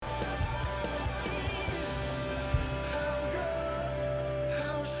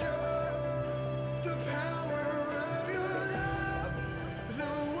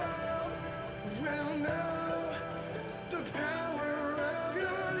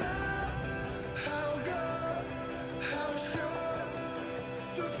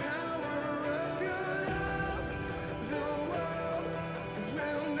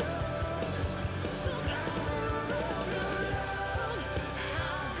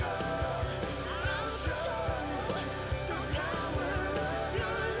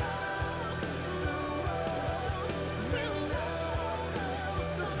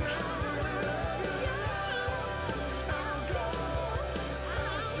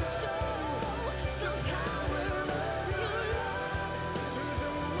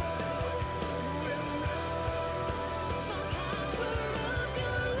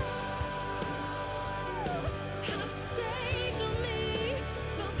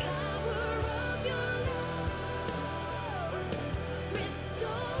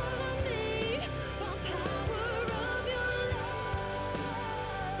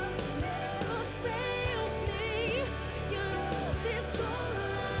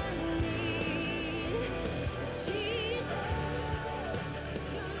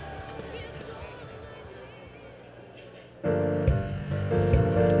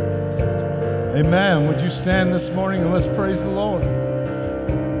Amen. Would you stand this morning and let's praise the Lord?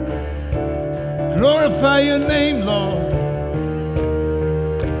 Glorify your name, Lord.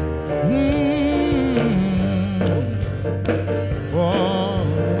 Oh,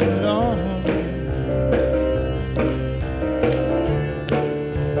 Lord.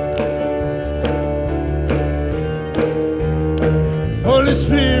 Holy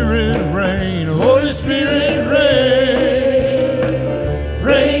Spirit, rain. Holy Spirit, rain.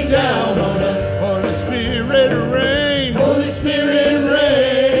 Rain down on us. Holy Spirit, rain. Holy Spirit,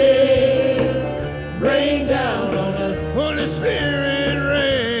 rain. Rain down on us. Holy Spirit,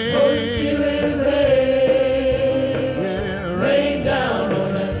 rain. Holy Spirit, rain. Yeah, rain down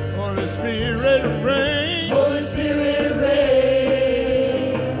on us. Holy Spirit, rain. Holy Spirit,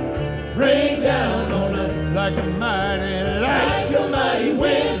 rain. Rain down on us like a mighty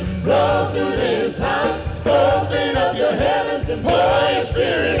wind. Blow through this house. Open up your heavens and pour your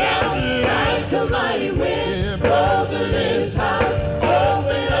spirit out like a mighty wind. Blow through this house.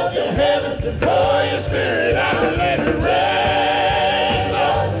 Open up your heavens and pour your spirit out. Let it rain,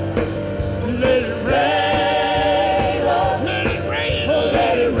 Lord. Let it rain, Lord. Let it rain. Oh,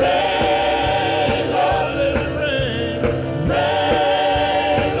 let it rain, Lord. Let it rain.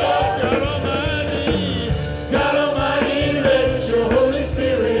 Rain, Lord. God Almighty. God Almighty, let your Holy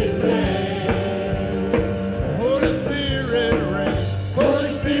Spirit rain. Holy Spirit rain. Holy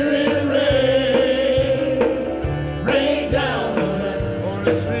Spirit rain. Rain down on us.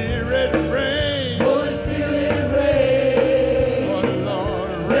 Holy Spirit rain. Holy Spirit rain. Oh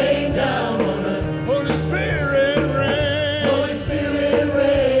Lord, rain down on us. Holy Spirit rain. Holy Spirit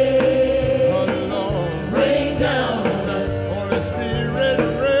rain. Oh Lord, rain down on us. Holy Spirit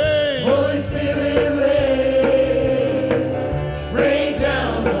rain. Holy Spirit rain. Rain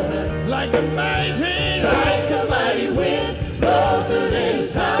down on us like a mighty wind. Blow through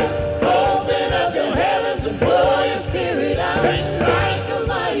this house. Open up your heavens and pour your spirit out. Like a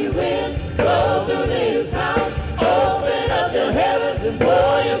mighty wind. Blow through this house. Open up your heavens and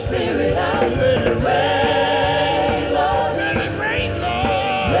pour your spirit out. Let it rain, Lord. Let it rain,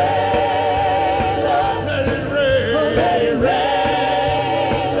 Lord. Rain, Lord. Let it rain. Oh, let it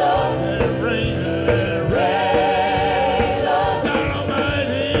rain, Lord. Let it rain. Let it rain, Lord. God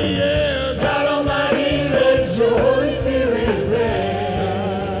Almighty, yeah. God Almighty, let your Holy Spirit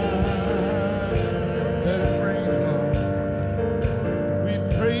rain. Let it rain, Lord. We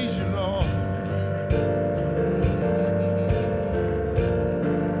praise you, Lord.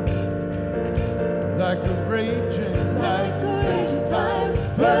 Like a raging fire,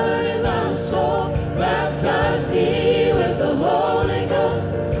 burning my soul. Baptize me with the Holy Ghost.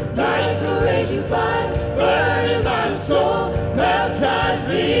 Like a raging fire, burning my soul. Baptize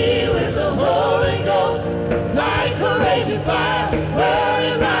me with the Holy Ghost. Like a raging fire,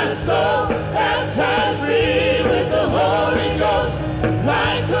 burning my soul. Baptize me with the Holy Ghost.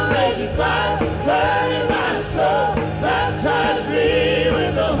 Like a raging fire, burning my soul. Baptize me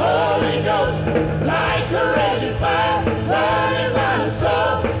with the Holy Ghost. Like a raging fire, burning my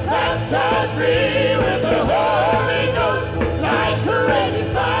soul. Baptize me with the Holy Ghost. Like a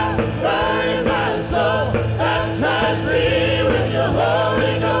raging fire, burning my soul. Baptize me with your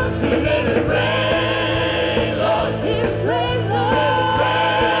Holy Ghost. Let it rain, Lord. Let it rain, Lord.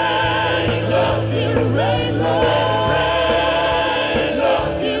 Let it rain, Lord. Let it rain, Lord.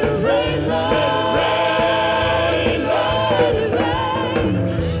 Let it rain, Lord. Let it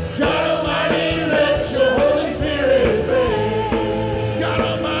rain. God Almighty, let your Holy Spirit rain. God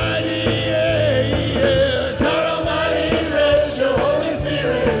Almighty, yeah, yeah. God Almighty, let your Holy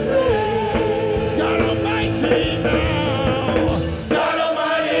Spirit rain. God Almighty now. God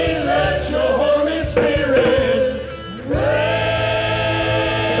Almighty, let your Holy Spirit rain.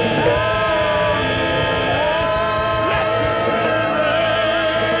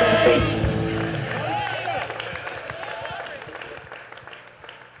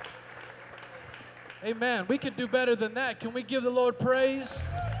 Amen. We could do better than that. Can we give the Lord praise?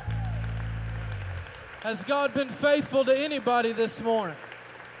 Has God been faithful to anybody this morning?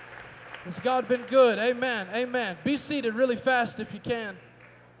 Has God been good? Amen. Amen. Be seated really fast if you can.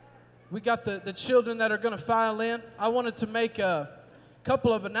 We got the children that are going to file in. I wanted to make a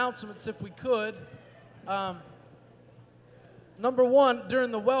couple of announcements if we could. Number one,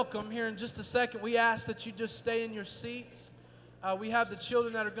 during the welcome here in just a second, we ask that you just stay in your seats. We have the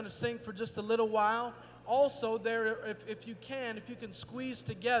children that are going to sing for just a little while. Also, there, if you can squeeze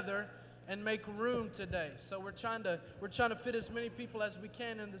together and make room today. So we're trying to fit as many people as we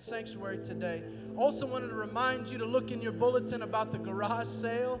can in the sanctuary today. Also wanted to remind you to look in your bulletin about the garage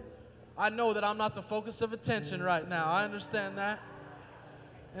sale. I know that I'm not the focus of attention right now. I understand that.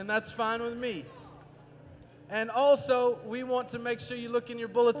 and that's fine with me. And also, we want to make sure you look in your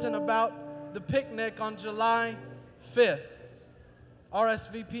bulletin about the picnic on July 5th.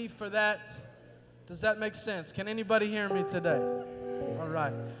 RSVP for that. Does that make sense? Can anybody hear me today? All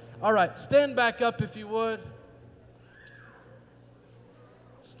right. All right. Stand back up if you would.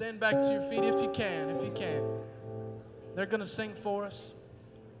 Stand back to your feet if you can. If you can. They're going to sing for us.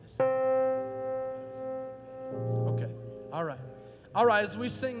 Okay. All right. All right, as we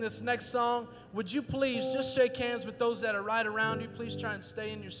sing this next song, would you please just shake hands with those that are right around you? Please try and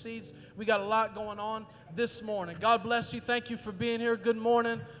stay in your seats. We got a lot going on this morning. God bless you. Thank you for being here. Good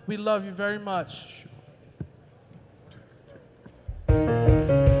morning. We love you very much.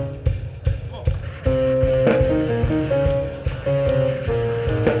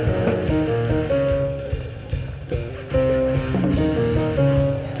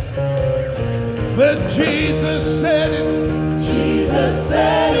 But Jesus said it. Jesus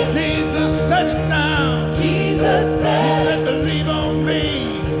said it. Jesus said it now. Jesus said it. He said, believe on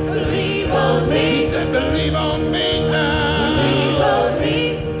me. Believe on me. He said, believe on me now. Believe on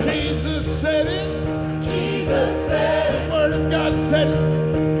me. Jesus said it. Jesus said it. The Word of God said it.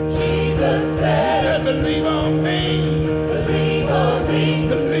 Jesus said it. He said, believe on me. Believe on me.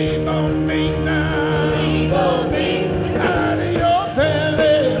 Believe on me now. Believe on me. Out of your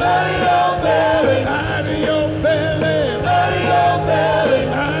belly. Out of your belly. Out of your belly. Out of your belly.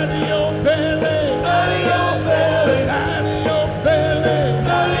 Out of your belly. Out of your belly. Out of your belly.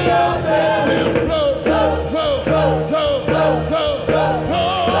 Out of your belly. Will flow, flow, flow, flow, flow, flow, flow,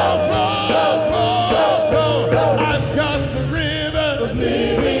 flow, flow, flow, flow. I've got the river of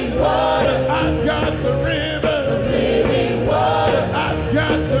living water. I've got the river of living water. I've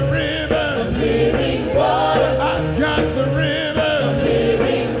got the river of living water. I've got the river of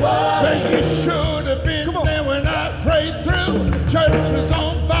living water. But you should have been there when I prayed through. Church was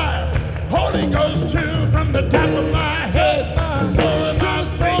on fire. Holy Ghost too from the top of my head, the sole of my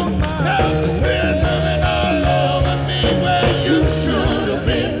feet. Now the Spirit moving all over me. Well, you should have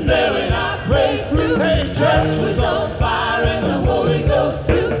been there when I prayed through. Hey, church was on fire and the Holy Ghost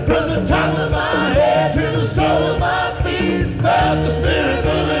too. From the top of my head to the sole of my feet. Felt the Spirit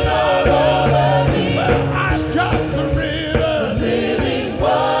moving all over me. Well, I've got the river of living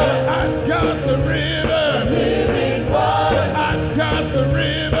water. I've got the river of living water. I've got the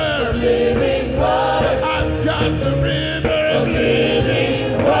river of living water. I've got the river of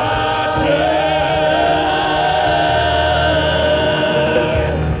living water.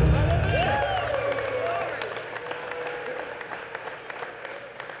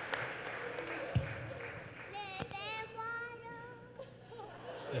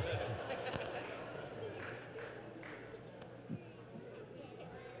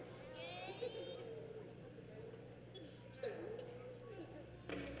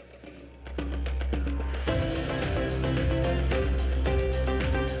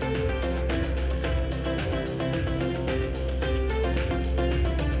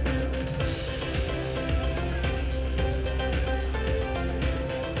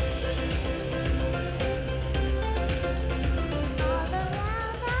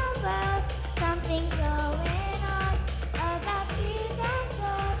 Something's going on about Jesus,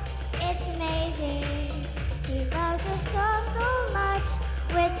 Lord. It's amazing. He loves us so, so much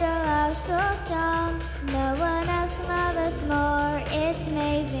with a love so strong. No one else can love us more. It's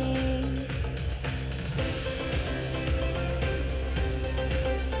amazing.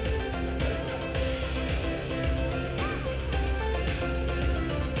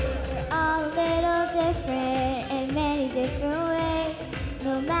 We're all a little different in many different ways.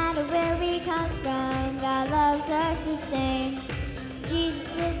 No matter where we come from, God loves us the same. Jesus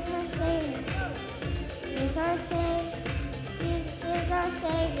is our Savior. He's our Savior. Jesus is our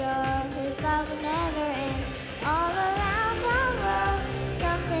Savior. His love will never end. All around the world,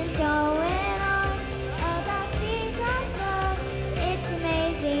 something's going on about Jesus' love. It's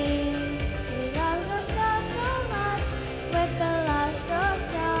amazing. He loves us so, so much with a love so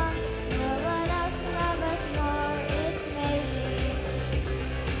strong. No one else can love us more. It's amazing.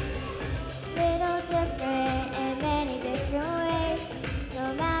 Little different in many different ways. No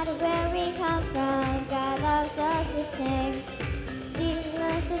matter where we come from, God loves us the same.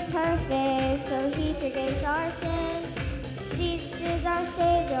 Jesus is perfect, so He forgave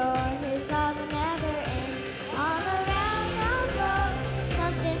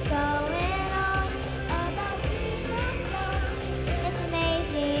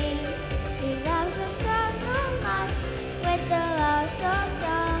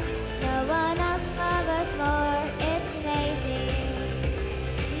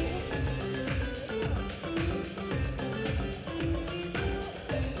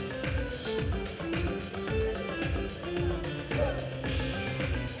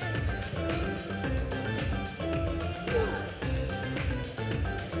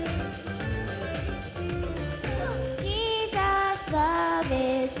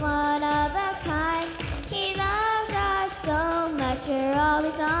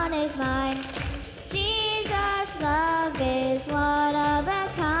on his mind. Jesus' love is one of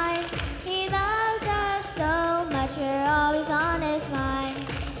a kind. He loves us so much, we're always on his mind.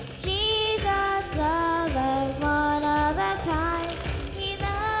 Jesus' love is one of a kind. He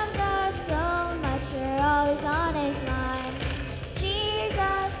loves us so much, we're always on his mind.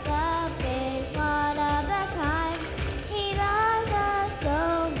 Jesus' love is one of a kind. He loves us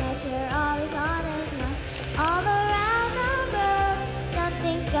so much, we're always on his mind. All around the world,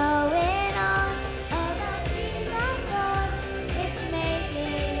 something's going on.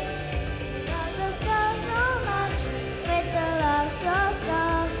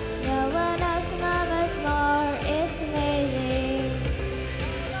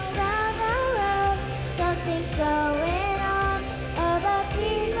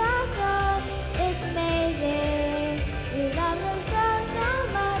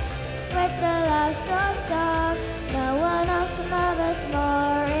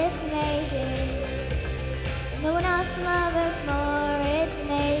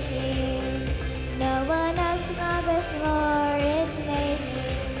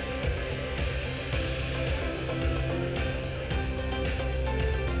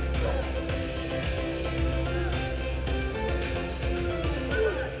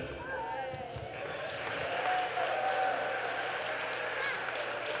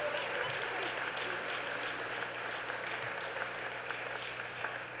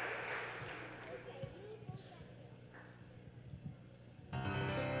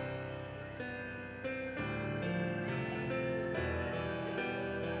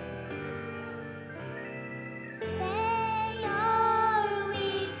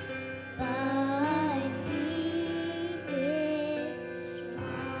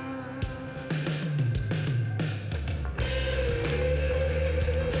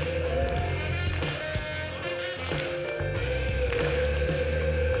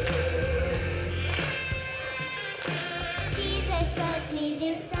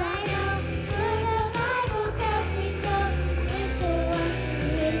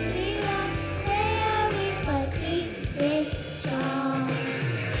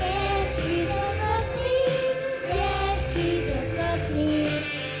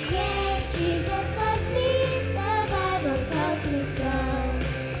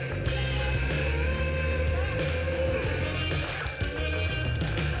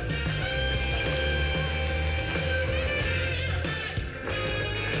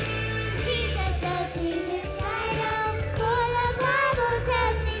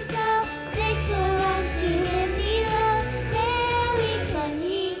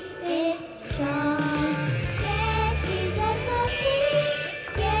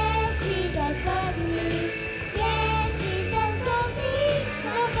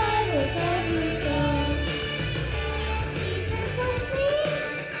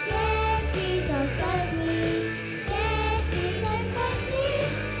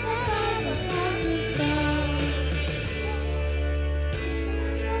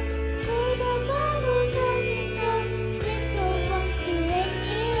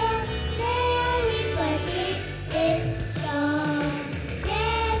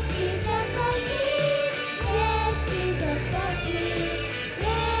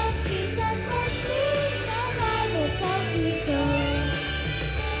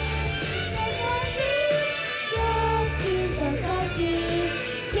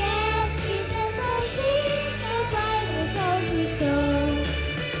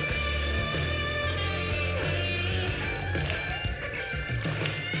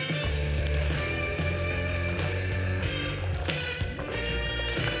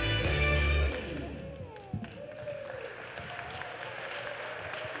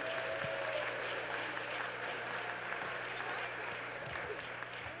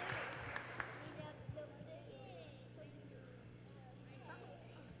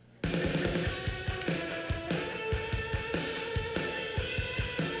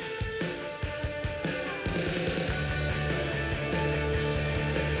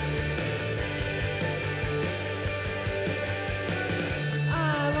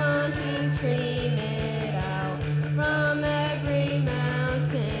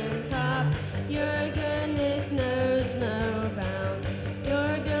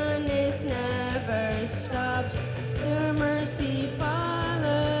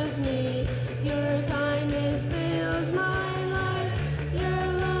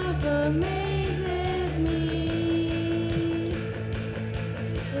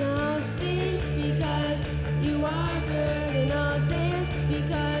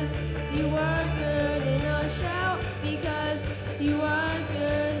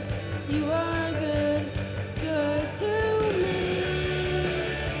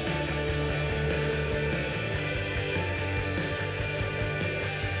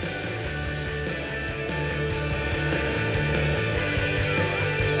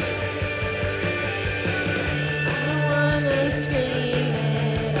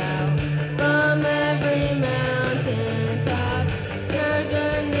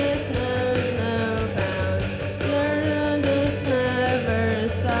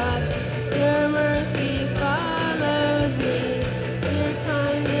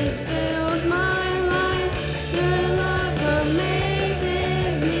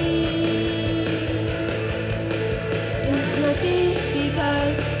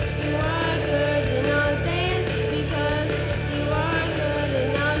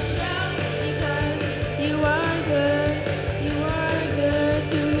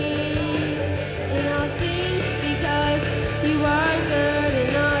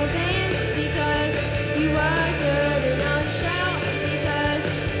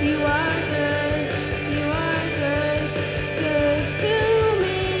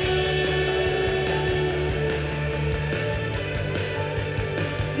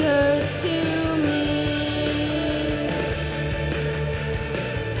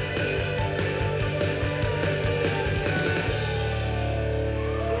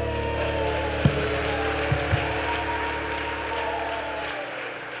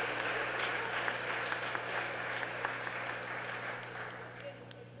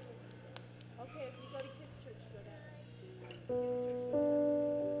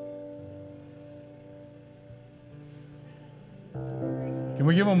 Can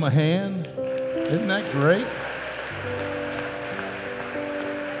we give them a hand? Isn't that great?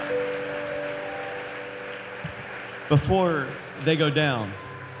 Before they go down,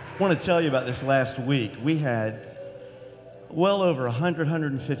 I want to tell you about this last week. We had well over 100,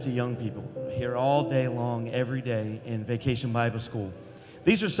 150 young people here all day long, every day in Vacation Bible School.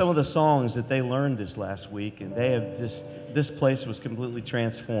 These are some of the songs that they learned this last week, and they have this place was completely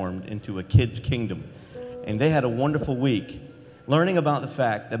transformed into a kid's kingdom. And they had a wonderful week learning about the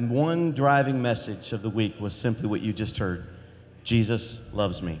fact that one driving message of the week was simply what you just heard: Jesus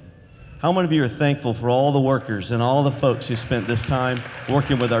loves me. How many of you are thankful for all the workers and all the folks who spent this time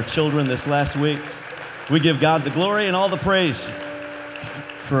working with our children this last week? We give God the glory and all the praise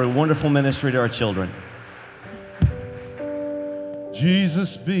for a wonderful ministry to our children.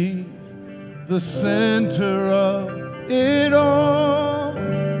 Jesus be the center of it all.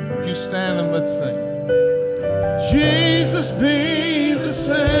 If you stand and let's sing. Jesus be the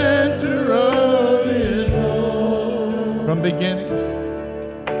center of it all. From beginning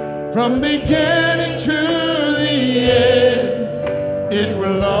to the end, it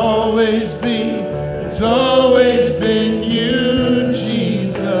will always be, it's always been you,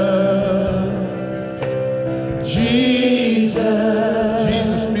 Jesus. Jesus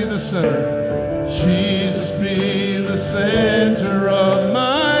be the center. Jesus be the center of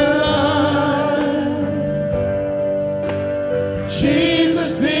my life.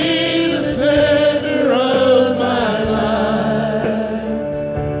 Jesus be the center of my life.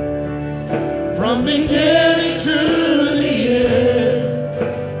 From beginning to the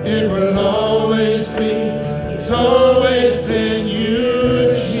end, it will always be, it's always been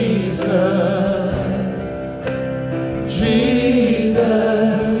you, Jesus.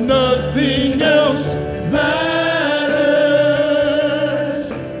 Jesus, nothing else matters.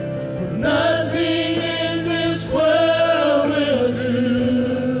 Nothing in this world will do.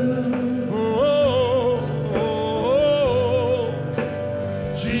 Oh,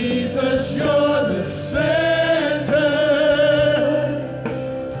 Jesus, you're the center.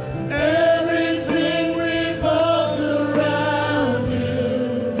 Everything revolves around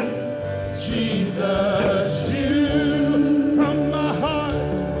you. Jesus, from my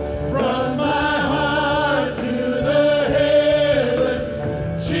heart to the heavens,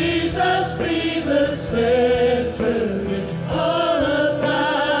 Jesus be the center. It's all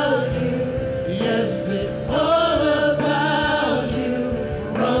about you. Yes, it's all about you.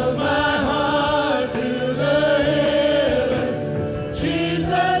 From my heart to the heavens,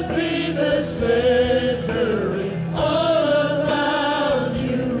 Jesus be the center. It's all about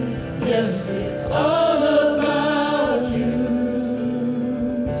you. Yes, it's all about you.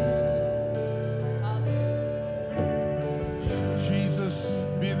 Jesus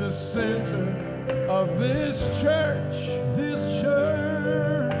be the center of this church, this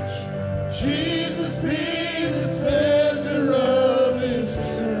church. Jesus be the center of this church.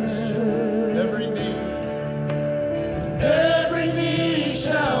 Every knee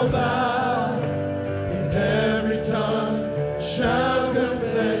shall bow, and every tongue shall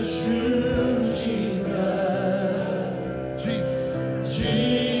confess you, Jesus.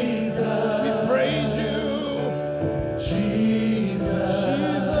 Jesus, we praise you. Jesus,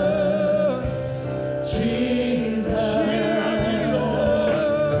 Jesus, Jesus,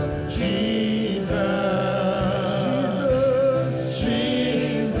 Jesus,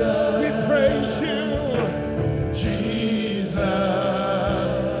 Jesus, we praise you. Jesus,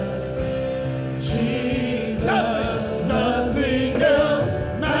 Jesus, nothing else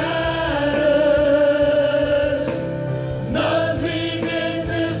matters. Nothing in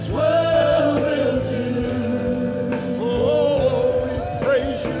this world will do. Oh, we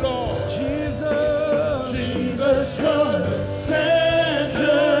praise you, Lord. Jesus, Jesus, you're the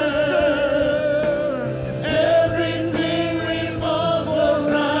center. Everything revolves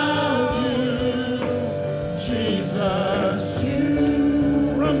around you. Jesus, you.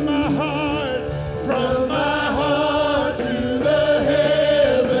 From my heart to the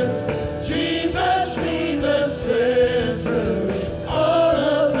heavens, Jesus be the center. It's all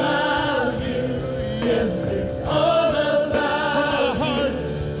about you. Yes, it's all about you.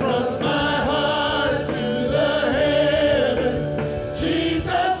 From my heart to the heavens,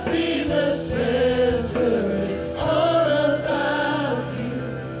 Jesus be the center. It's all about you.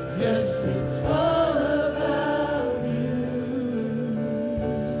 Yes, it's all about you.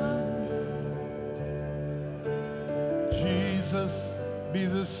 Jesus be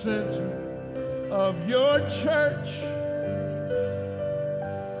the center of your church.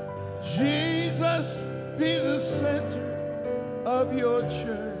 Jesus be the center of your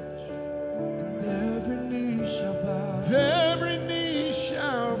church. And every knee shall bow. Every knee shall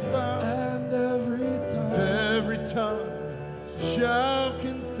I'll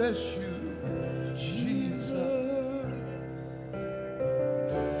confess you, Jesus.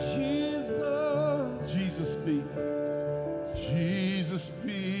 Jesus. Jesus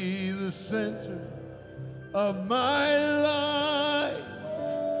be the center of my life.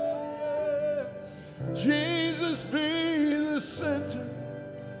 Jesus be the center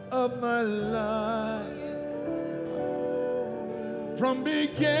of my life. From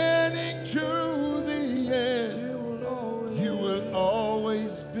beginning to the end, you will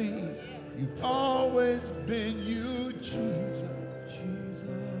always be. You've always been you, Jesus.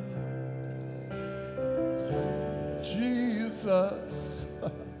 Jesus.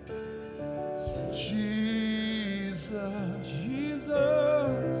 Jesus.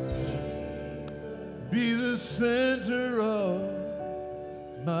 Be the center of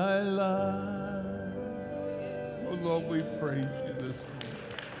my life. Oh Lord, we praise you this morning.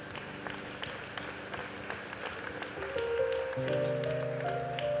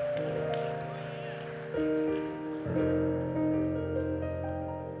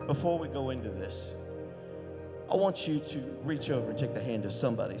 Before we go into this, I want you to reach over and take the hand of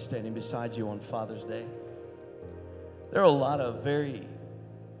somebody standing beside you on Father's Day. There are a lot of very,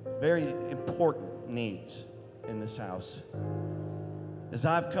 very important needs in this house. As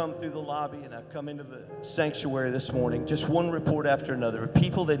I've come through the lobby and I've come into the sanctuary this morning, just one report after another of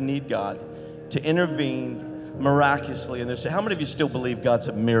people that need God to intervene miraculously in their lives. How many of you still believe God's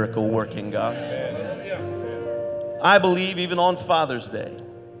a miracle working God? I believe even on Father's Day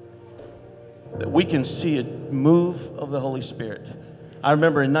that we can see a move of the Holy Spirit. I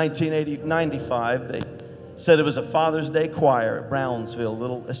remember in 1995, they said it was a Father's Day choir at Brownsville,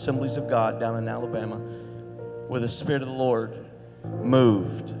 Little Assemblies of God down in Alabama, where the Spirit of the Lord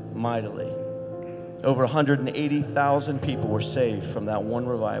moved mightily. Over 180,000 people were saved from that one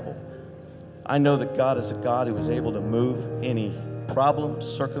revival. I know that God is a God who is able to move any problem,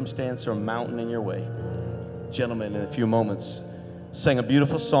 circumstance, or mountain in your way. Gentlemen, in a few moments, sang a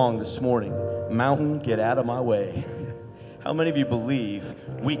beautiful song this morning, Mountain, Get Out of My Way. How many of you believe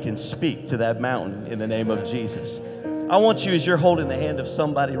we can speak to that mountain in the name of Jesus? I want you, as you're holding the hand of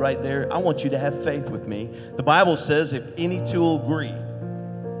somebody right there, I want you to have faith with me. The Bible says if any two agree.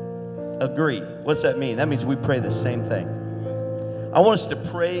 What's that mean? That means we pray the same thing. I want us to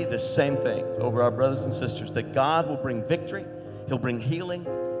pray the same thing over our brothers and sisters, that God will bring victory, He'll bring healing,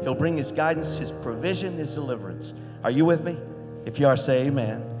 He'll bring His guidance, His provision, His deliverance. Are you with me? If you are, say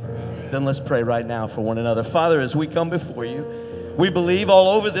amen. Then let's pray right now for one another. Father, as we come before you, we believe all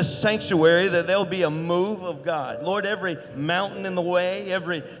over this sanctuary that there'll be a move of God. Lord, every mountain in the way,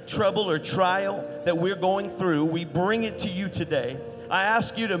 every trouble or trial that we're going through, we bring it to you today. I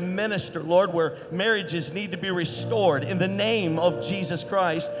ask you to minister, Lord, where marriages need to be restored. In the name of Jesus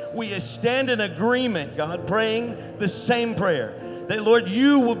Christ, we stand in agreement, God, praying the same prayer. That, Lord,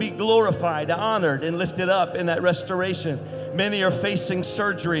 you will be glorified, honored, and lifted up in that restoration. Many are facing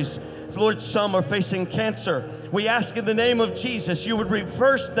surgeries. Lord, some are facing cancer. We ask in the name of Jesus, you would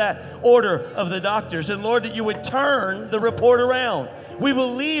reverse that order of the doctors. And Lord, that you would turn the report around. We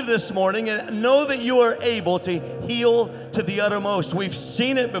believe this morning and know that you are able to heal to the uttermost. We've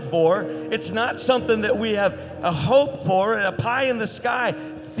seen it before. It's not something that we have a hope for, a pie in the sky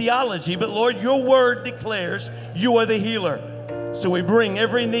theology. But Lord, your word declares you are the healer. So we bring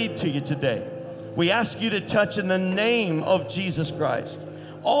every need to you today. We ask you to touch in the name of Jesus Christ.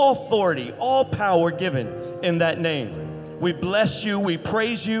 All authority, all power given in that name. We bless you, we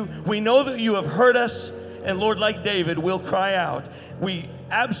praise you. We know that you have heard us. And Lord, like David, we'll cry out. We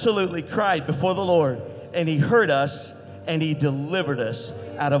absolutely cried before the Lord, and he heard us, and he delivered us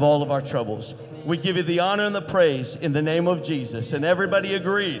out of all of our troubles. We give you the honor and the praise in the name of Jesus. And everybody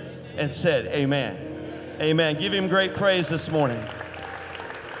agreed and said, amen. Amen. Give him great praise this morning.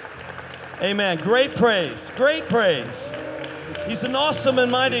 Amen. Great praise. Great praise. He's an awesome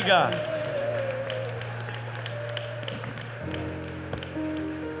and mighty God.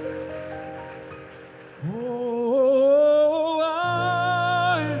 Oh,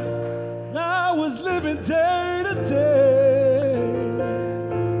 I was living day to day,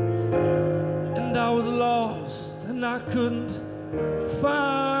 and I was lost, and I couldn't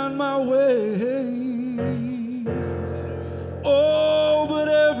find my way. Oh, but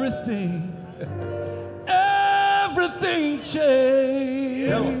everything changed.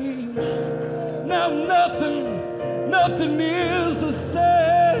 Now nothing is the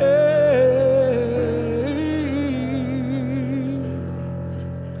same.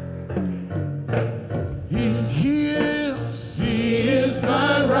 He is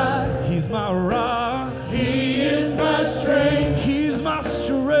my rock. He's my rock. He is my strength. He's my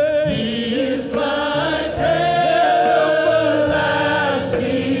strength. He is my everlasting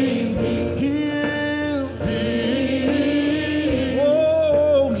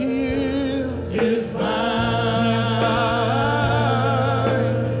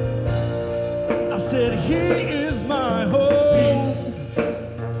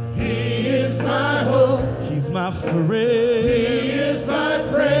my friend. He is my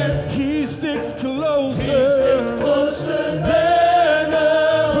friend. He sticks closer. He sticks closer than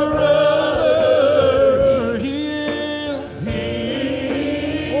a brother. He is.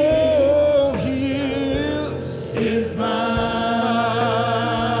 Oh, he is mine.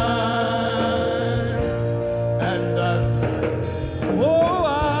 And oh,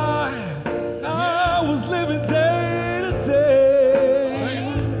 I was living day to day,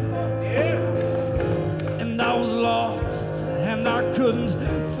 and I was lost, and I couldn't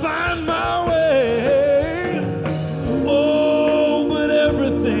find my way. Oh, but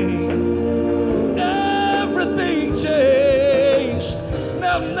everything changed.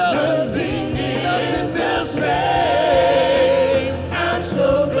 Now nothing feels the same. I'm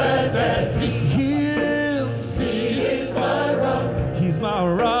so glad that He is my rock. He's my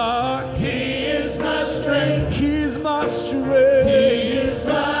rock. He is my strength. He's my He strength. is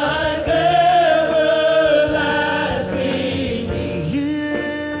my everlasting. He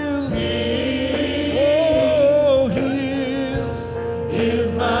is. Oh, he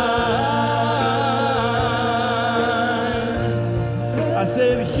is mine. I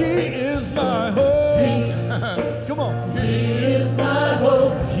said, he is my hope. Come on. He is my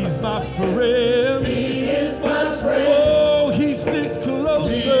hope. He's my friend. He is my friend. Oh, he sticks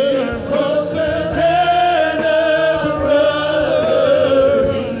closer. He sticks closer than a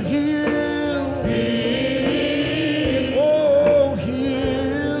brother. He is. Oh, he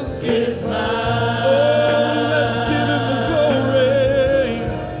Is mine. Oh, let's give him the glory.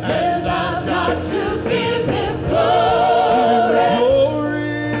 And I've got to give Him Glory.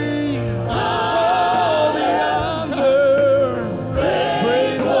 glory. All the honor.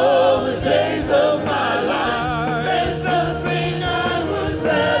 Praise all the days of my life. There's nothing I would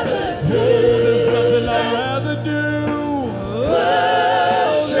rather do. There's nothing I'd rather do.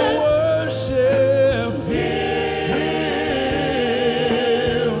 Worship. Worship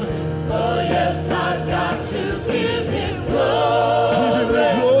Him. Oh yes, I've got to give Him Give him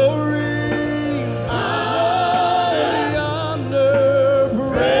glory. glory. All the honor.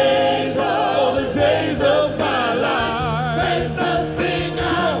 Praise all the days of my life. There's nothing I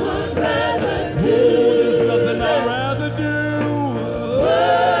would rather do. There's nothing I'd rather do.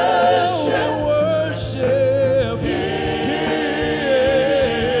 Worship. Worship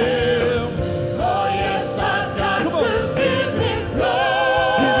Him. Oh yes, I've got Come to on. give Him Give him the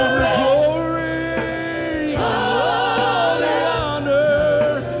glory. glory. All the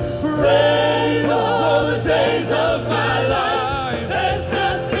honor. Praise all the days of my life. There's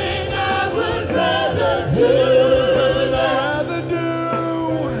nothing I would rather There's do. nothing I'd rather do.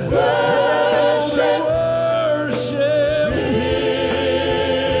 Worship Worship Him.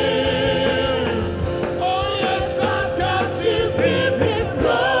 Oh yes, I've got to give Him Give him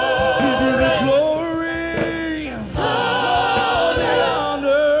the glory. glory. All The the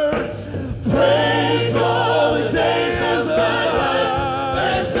honor. praise all the days of my life.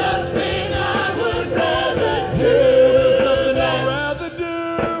 There's There's nothing I would rather do. nothing I'd rather do.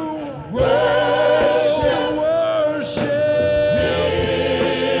 Worship Worship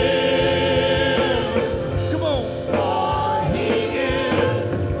Him. Come on. For He is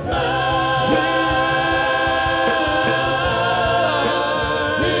mine.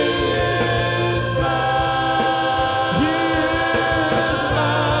 He is mine. He is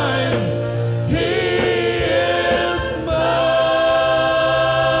mine. He is mine.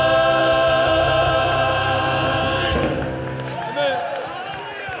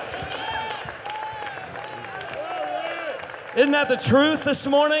 Isn't that the truth this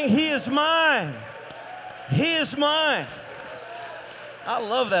morning? He is mine. He is mine. I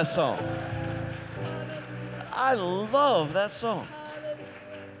love that song. I love that song.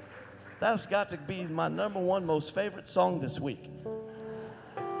 That's got to be my number one most favorite song this week.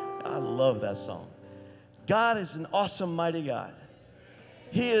 I love that song. God is an awesome, mighty God.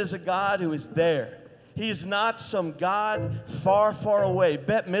 He is a God who is there. He is not some God far, far away.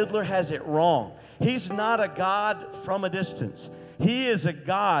 Bette Midler has it wrong. He's not a God from a distance. He is a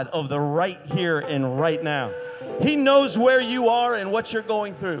God of the right here and right now. He knows where you are and what you're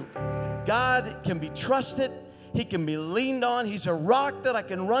going through. God can be trusted. He can be leaned on. He's a rock that I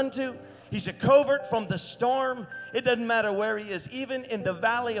can run to. He's a covert from the storm. It doesn't matter where he is. Even in the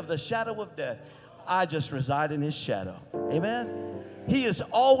valley of the shadow of death, I just reside in his shadow. Amen? He is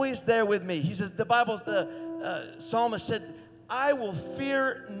always there with me. He says, the psalmist said, I will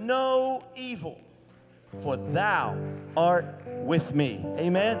fear no evil, for thou art with me.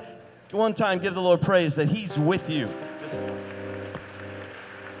 Amen? One time, give the Lord praise that he's with you.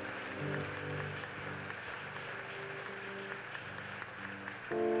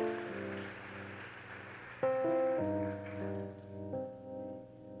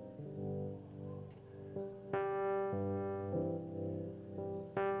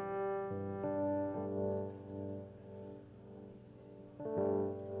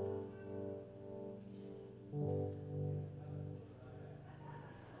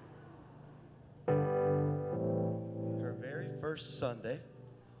 first Sunday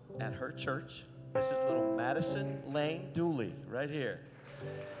at her church. This is little Madison Lane Dooley right here.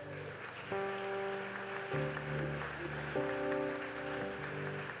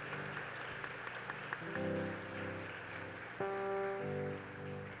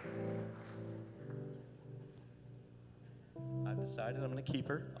 I've decided I'm going to keep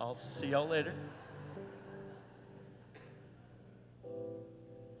her. I'll see y'all later.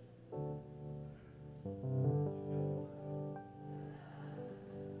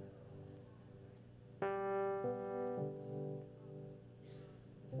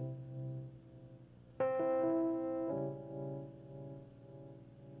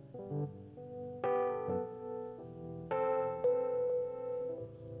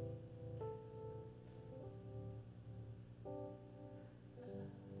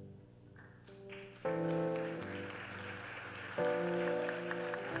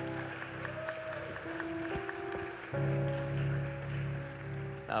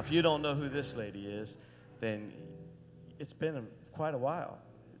 Now, if you don't know who this lady is, then it's been quite a while.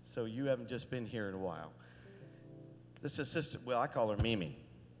 So you haven't just been here in a while. This is Sister, well, I call her Mimi.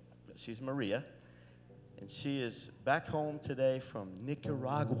 But she's Maria, and she is back home today from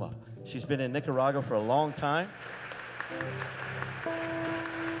Nicaragua. She's been in Nicaragua for a long time.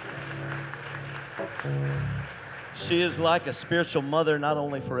 She is like a spiritual mother, not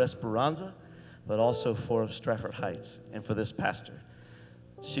only for Esperanza, but also for Stratford Heights and for this pastor.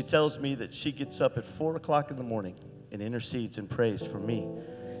 She tells me that she gets up at 4 o'clock in the morning and intercedes and prays for me.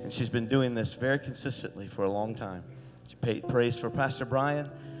 And she's been doing this very consistently for a long time. She prays for Pastor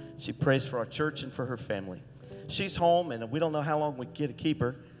Brian. She prays for our church and for her family. She's home, and we don't know how long we get to keep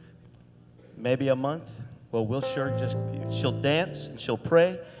her. Maybe a month. Well, we'll sure she'll dance, and she'll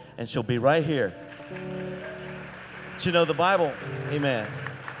pray, and she'll be right here. But you know, the Bible, amen.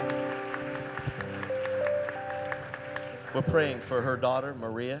 We're praying for her daughter,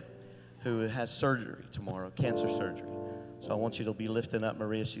 Maria, who has surgery tomorrow, cancer surgery. So I want you to be lifting up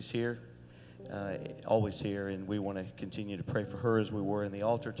Maria. She's here, always here, and we want to continue to pray for her as we were in the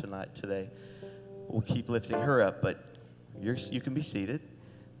altar today. We'll keep lifting her up, but you can be seated.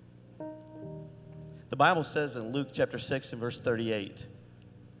 The Bible says in Luke chapter 6 and verse 38, it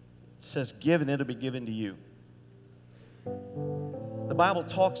says, "Give and it'll be given to you." The Bible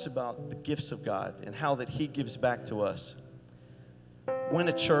talks about the gifts of God and how that He gives back to us. When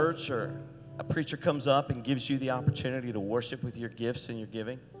a church or a preacher comes up and gives you the opportunity to worship with your gifts and your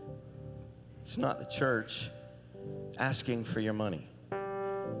giving, it's not the church asking for your money.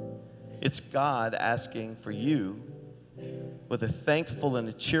 It's God asking for you with a thankful and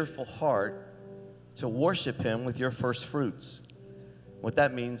a cheerful heart to worship Him with your first fruits. What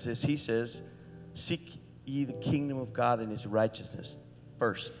that means is He says, "Seek ye the kingdom of God and His righteousness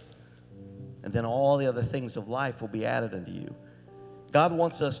first, and then all the other things of life will be added unto you." God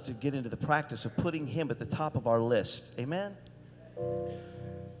wants us to get into the practice of putting Him at the top of our list. Amen?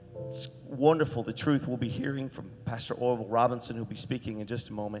 It's wonderful, the truth we'll be hearing from Pastor Orville Robinson, who'll be speaking in just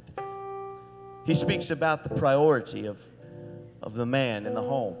a moment. He speaks about the priority of the man in the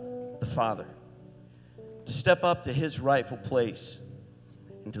home, the father, to step up to his rightful place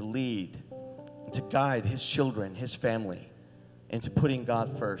and to lead and to guide his children, his family, and to putting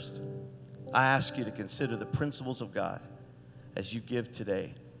God first. I ask you to consider the principles of God as you give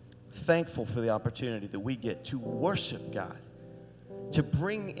today. Thankful for the opportunity that we get to worship God, to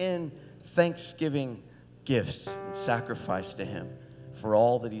bring in thanksgiving gifts and sacrifice to Him for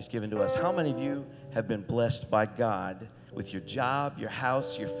all that He's given to us. How many of you have been blessed by God with your job, your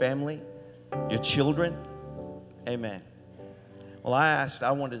house, your family, your children? Amen. Well, I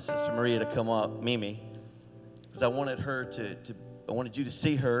wanted Sister Maria to come up, Mimi, because I wanted her I wanted you to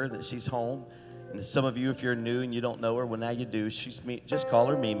see her, that she's home. And some of you, if you're new and you don't know her, well, now you do. Just call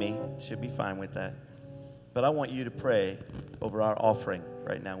her Mimi. She'll be fine with that. But I want you to pray over our offering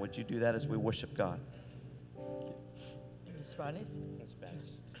right now. Would you do that as we worship God? In Spanish? In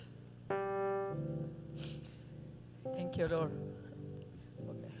Spanish. Thank you, Lord.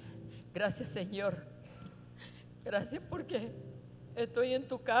 Okay. Gracias, Señor. Gracias porque estoy en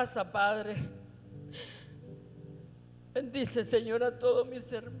tu casa, Padre. Bendice, Señor, a todos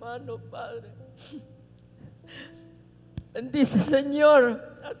mis hermanos, Padre. Bendice,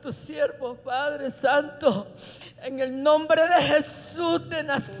 Señor, a tus siervos, Padre Santo, en el nombre de Jesús de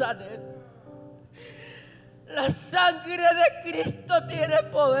Nazaret. La sangre de Cristo tiene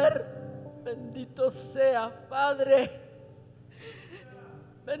poder. Bendito sea, Padre.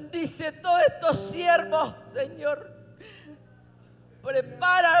 Bendice a todos estos siervos, Señor.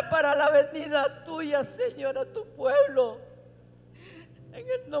 Prepara para la venida tuya, Señor, a tu pueblo. En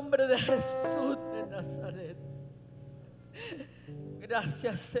el nombre de Jesús de Nazaret.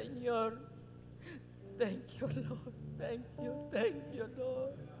 Gracias, Señor. Thank you, Lord. Thank you,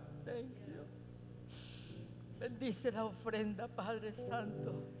 Lord. Thank you. Bendice la ofrenda, Padre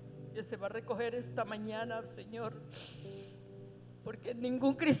Santo, que se va a recoger esta mañana, Señor. Porque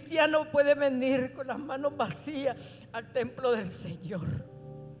ningún cristiano puede venir con las manos vacías al templo del Señor.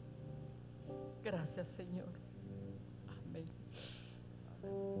 Gracias, Señor. Amén.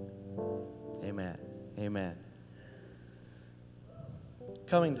 Amen. Amen.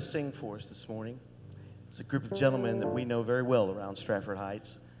 Coming to sing for us this morning is a group of gentlemen that we know very well around Stratford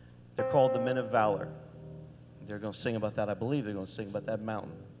Heights. They're called the Men of Valor. They're going to sing about that. I believe they're going to sing about that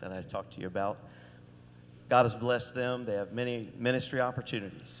mountain that I talked to you about. God has blessed them. They have many ministry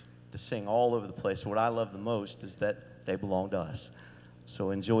opportunities to sing all over the place. What I love the most is that they belong to us.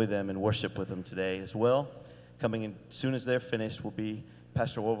 So enjoy them and worship with them today as well. Coming in as soon as they're finished will be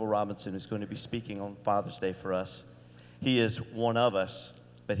Pastor Orville Robinson, who's going to be speaking on Father's Day for us. He is one of us,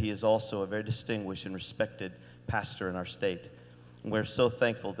 but he is also a very distinguished and respected pastor in our state. And we're so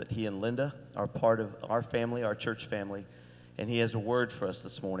thankful that he and Linda are part of our family, our church family, and he has a word for us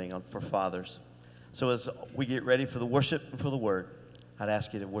this morning for fathers. So as we get ready for the worship and for the word, I'd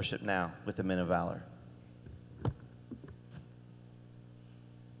ask you to worship now with the Men of Valor.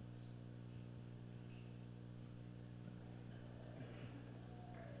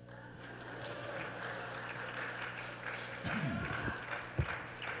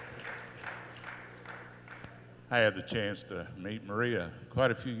 I had the chance to meet Maria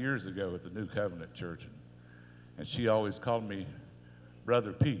quite a few years ago at the New Covenant Church, and she always called me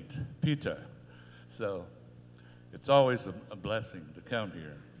Brother Peter. So it's always a blessing to come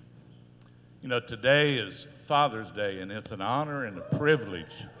here. You know, today is Father's Day, and it's an honor and a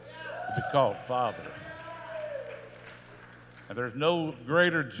privilege to be called Father. And there's no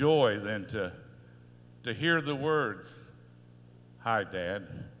greater joy than to hear the words, "Hi,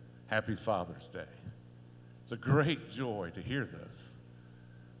 Dad, happy Father's Day." It's a great joy to hear this.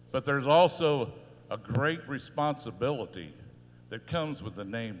 But there's also a great responsibility that comes with the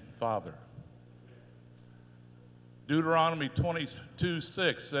name Father. Deuteronomy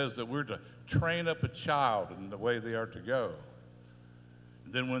 22:6 says that we're to train up a child in the way they are to go.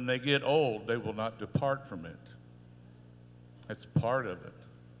 Then when they get old, they will not depart from it. That's part of it.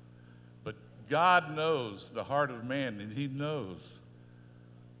 But God knows the heart of man, and he knows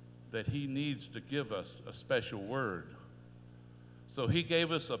that he needs to give us a special word. So he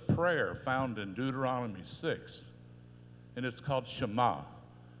gave us a prayer found in Deuteronomy 6, and it's called Shema.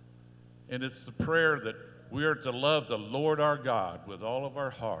 And it's the prayer that we are to love the Lord our God with all of our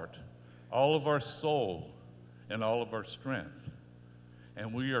heart, all of our soul, and all of our strength.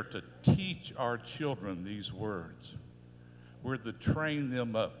 And we are to teach our children these words. We're to train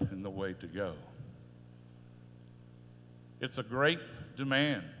them up in the way to go. It's a great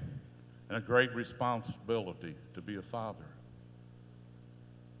demand and a great responsibility to be a father.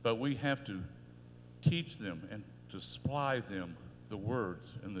 But we have to teach them and to supply them the words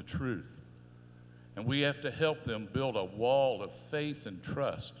and the truth. And we have to help them build a wall of faith and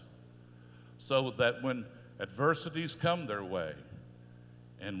trust so that when adversities come their way,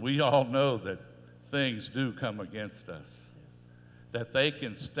 and we all know that things do come against us, that they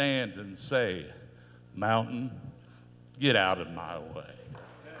can stand and say, "Mountain, get out of my way."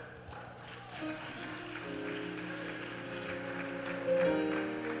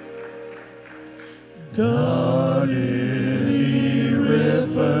 God, any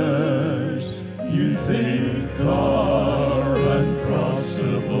rivers you think are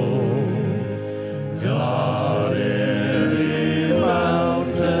uncrossable, God, any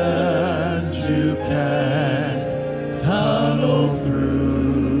mountains you can't tunnel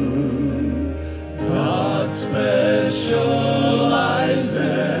through, God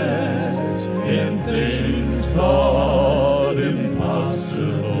specializes in things thought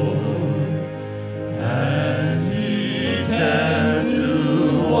impossible. And he can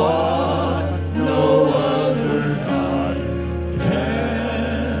do what no other God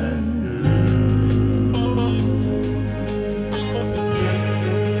can do.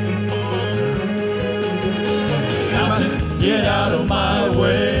 Mountain, get out of my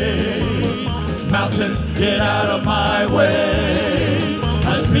way. Mountain, get out of my way.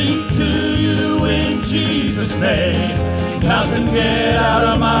 I speak to you in Jesus' name. Mountain, get out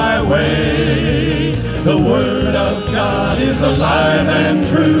of my way. The word of God is alive and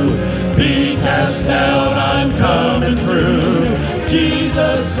true. Be cast down, I'm coming through.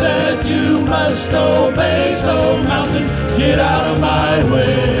 Jesus said you must obey, so mountain, get out of my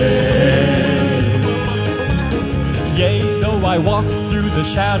way. Yea, though I walk through the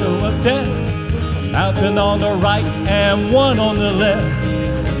shadow of death, mountain on the right and one on the left.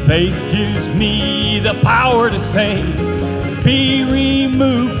 Faith gives me the power to say, be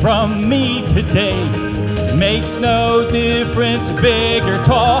removed from me today. Makes no difference, big or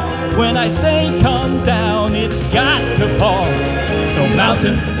tall. When I say come down, it's got to fall. So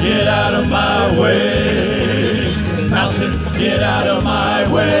mountain, get out of my way. Mountain, get out of my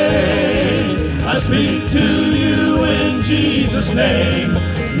way. I speak to you in Jesus' name.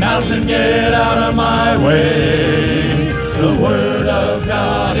 Mountain, get out of my way. The word of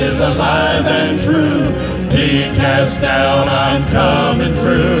God is alive and true. Be cast down, I'm coming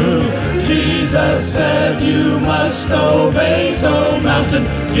through. Jesus said you must obey, so mountain,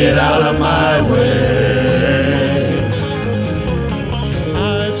 get out of my way.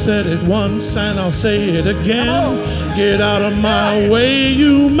 I've said it once and I'll say it again. Get out of my way,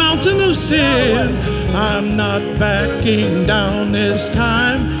 you mountain of sin. I'm not backing down this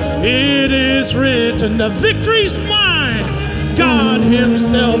time. It is written, the victory's mine. God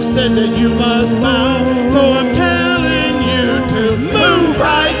himself said that you must bow, so I'm telling you to move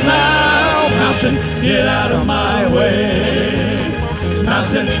right now. Mountain, get out of my way.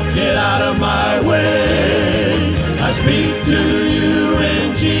 Mountain, get out of my way. I speak to you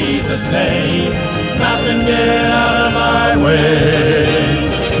in Jesus' name. Mountain, get out of my way.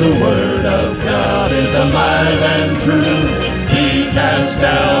 The word of God is alive and true. Be cast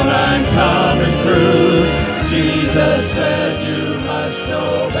down, I'm coming through. Jesus said you must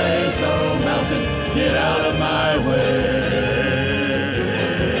obey, so mountain, get out of my way.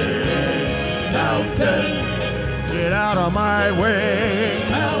 Mountain, get out of my way.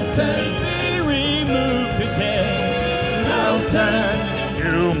 Mountain, be removed today. Mountain,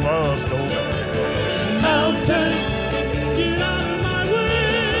 you must obey. Mountain, get out of my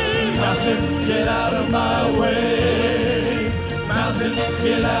way. Mountain, get out of my way. Mountain,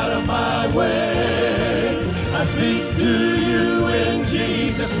 get out of my way. I speak to you in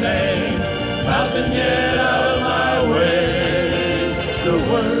Jesus' name. Mountain, get out of my way. The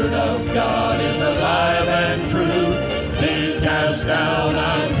word of God is alive and true. Be cast down,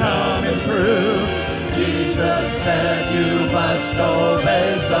 I'm coming through. Jesus said you must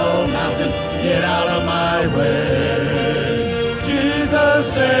obey, so mountain, get out of my way.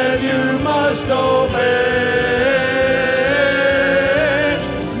 Jesus said you must obey.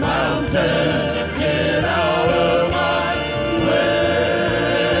 Mountain, get out of my way.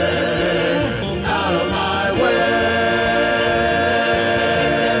 Out of my way.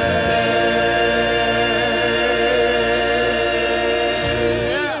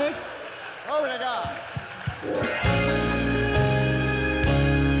 Glory to God.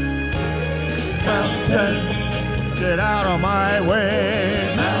 Mountain, get out of my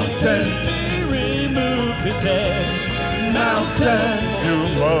way. Mountain, be removed today. Mountain, you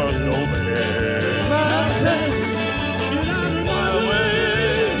must obey. Mountain, get out of my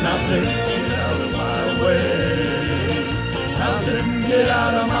way. Mountain, get out of my way. Mountain, get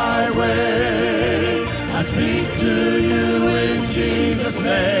out of my way. I speak to you in Jesus'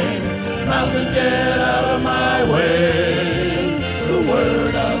 name. Mountain, get out of my way. The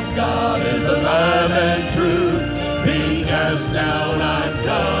word of God is alive and true. Be cast down, I'm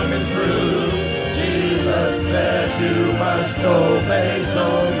coming through. Jesus said you must obey,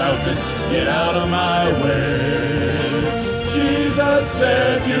 so mountain, get out of my way. Jesus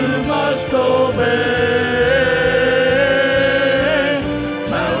said you must obey.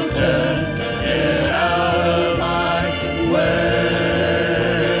 Mountain, get out of my way.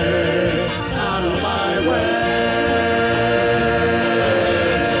 Out of my way.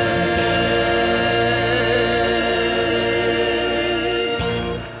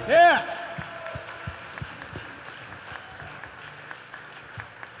 Yeah.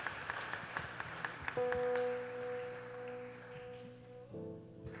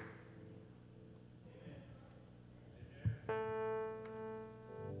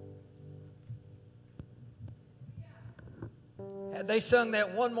 Had they sung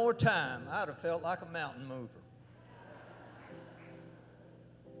that one more time, I'd have felt like a mountain mover.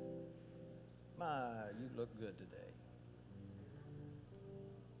 My, you look good today.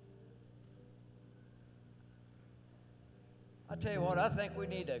 I tell you what, I think we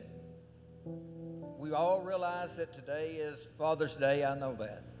all realize that today is Father's Day, I know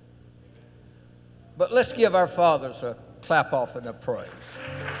that. But let's give our fathers a clap off and a praise.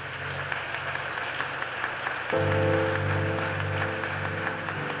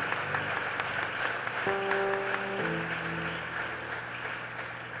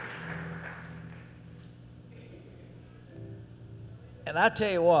 And I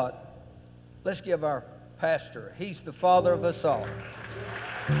tell you what, let's give our pastor, he's the father of us all.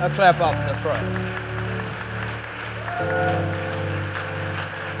 A clap off the praise.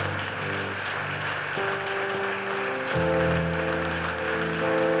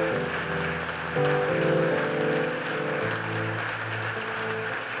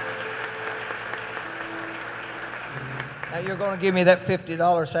 Now you're going to give me that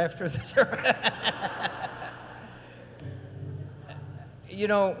 $50 after this. You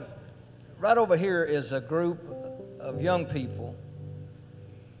know, right over here is a group of young people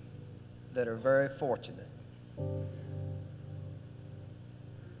that are very fortunate.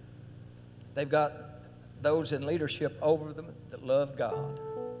 They've got those in leadership over them that love God.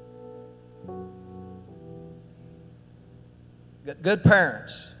 Good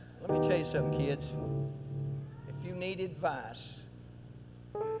parents. Let me tell you something, kids. If you need advice,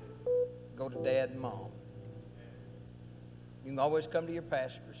 go to Dad and Mom. You can always come to your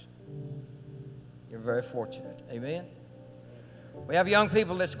pastors. You're very fortunate. Amen? We have young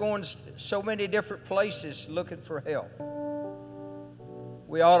people that's going so many different places looking for help.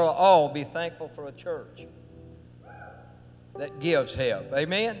 We ought to all be thankful for a church that gives help.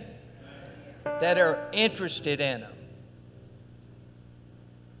 Amen? That are interested in them.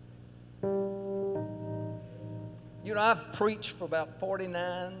 You know, I've preached for about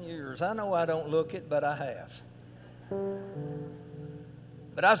 49 years. I know I don't look it, but I have.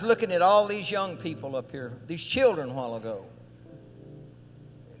 But I was looking at all these young people up here, these children a while ago,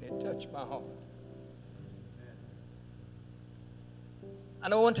 and it touched my heart. I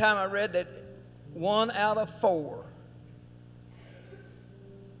know one time I read that 1 out of 4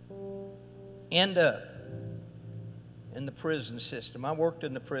 end up in the prison system. I worked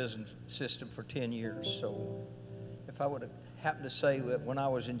in the prison system for 10 years, so if I would have happened to say that when I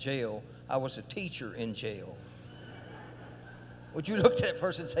was in jail, I was a teacher in jail, would you look at that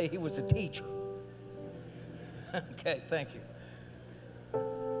person and say he was a teacher? Okay, thank you.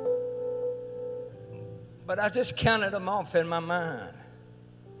 But I just counted them off in my mind.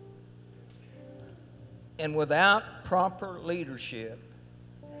 And without proper leadership,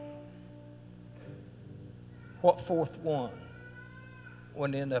 what fourth one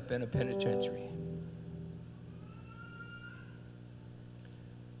would end up in a penitentiary?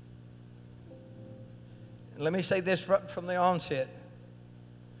 Let me say this from the onset.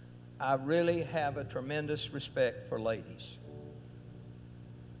 I really have a tremendous respect for ladies.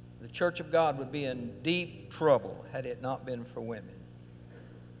 The Church of God would be in deep trouble had it not been for women.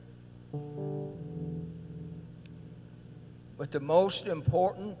 But the most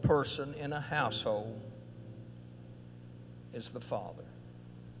important person in a household is the father.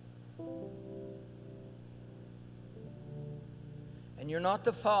 And you're not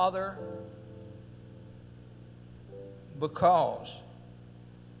the father because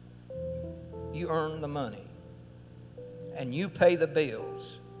you earn the money and you pay the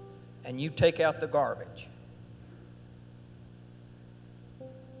bills and you take out the garbage.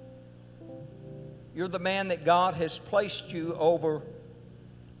 You're the man that God has placed you over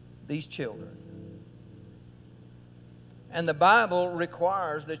these children. And the Bible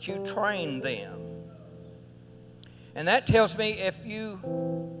requires that you train them. And that tells me if you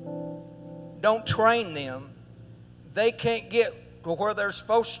don't train them, they can't get to where they're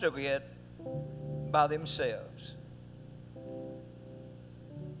supposed to get by themselves.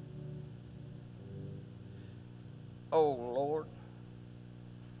 Oh, Lord.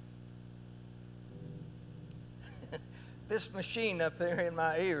 This machine up there in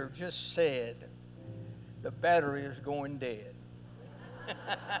my ear just said, the battery is going dead.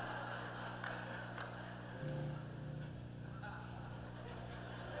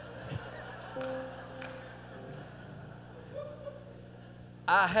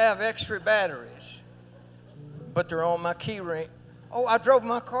 I have extra batteries, but they're on my key ring. Oh, I drove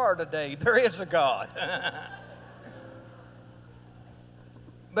my car today. There is a God.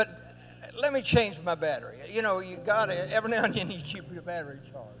 But let me change my battery. You know, you got to, every now and then you keep your battery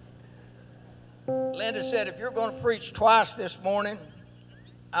charged. Linda said, if you're going to preach twice this morning,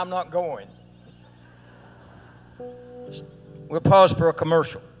 I'm not going. We'll pause for a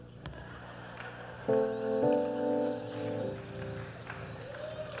commercial.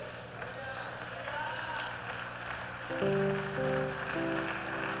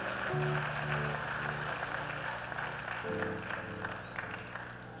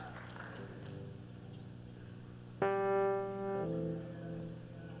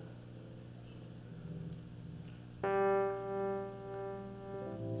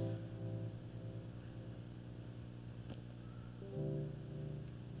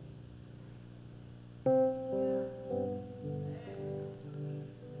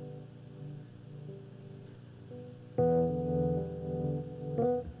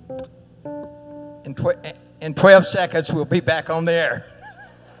 in 12 seconds, we'll be back on the air.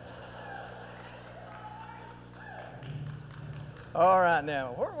 All right,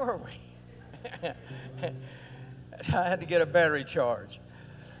 now, where were we? I had to get a battery charge.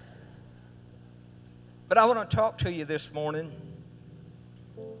 But I want to talk to you this morning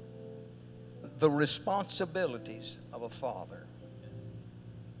the responsibilities of a father.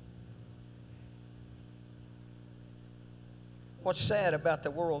 What's sad about the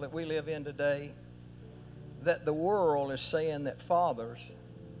world that we live in today, that the world is saying that fathers,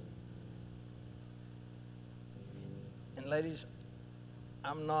 and ladies,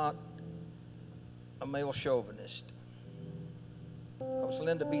 I'm not a male chauvinist, because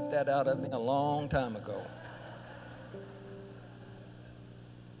Linda beat that out of me a long time ago.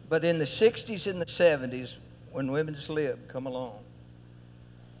 But in the 60s and the 70s, when women's lib come along,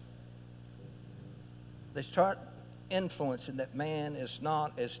 they start influencing that man is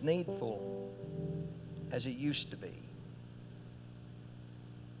not as needful as he used to be.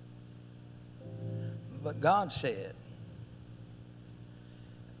 But God said,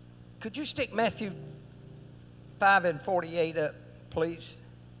 could you stick Matthew 5:48 up, please?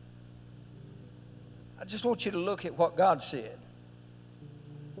 I just want you to look at what God said.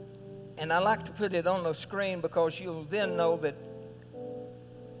 And I like to put it on the screen because you'll then know that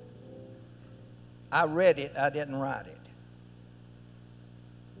I read it, I didn't write it.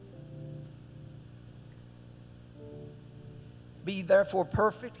 Be therefore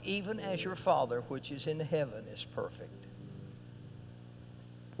perfect, even as your Father which is in heaven is perfect.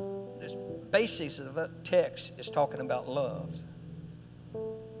 The basics of the text is talking about love.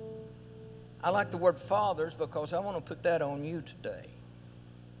 I like the word fathers because I want to put that on you today.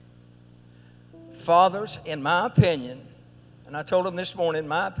 Fathers, in my opinion, and I told them this morning,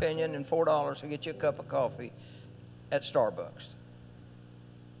 my opinion, and $4 will get you a cup of coffee at Starbucks.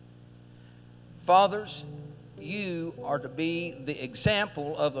 Fathers, you are to be the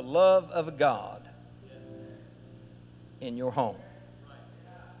example of the love of God in your home.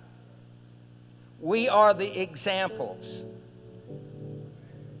 We are the examples.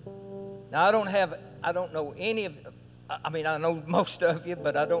 Now, I don't know any of, I know most of you,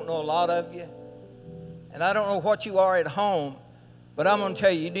 but I don't know a lot of you. And I don't know what you are at home, but I'm going to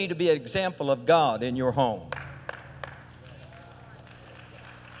tell you, you need to be an example of God in your home.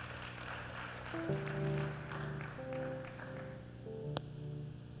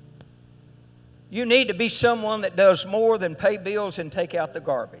 You need to be someone that does more than pay bills and take out the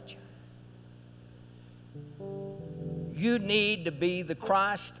garbage. You need to be the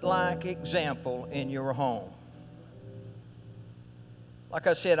Christ-like example in your home. Like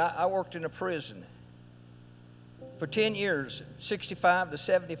I said, I worked in a prison for 10 years, 65 to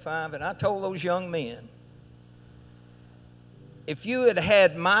 75, and I told those young men, if you had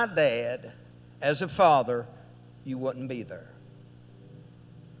had my dad as a father, you wouldn't be there.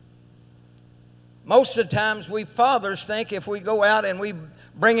 Most of the times we fathers think if we go out and we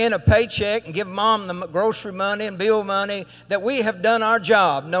bring in a paycheck and give mom the grocery money and bill money that we have done our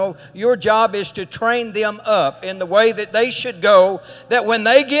job. No, your job is to train them up in the way that they should go, that when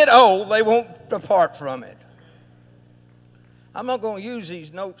they get old, they won't depart from it. I'm not going to use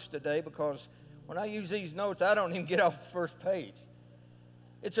these notes today because when I use these notes, I don't even get off the first page.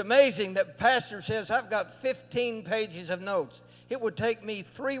 It's amazing that pastor says, I've got 15 pages of notes. It would take me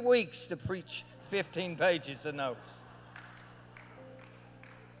 3 weeks to preach 15 pages of notes.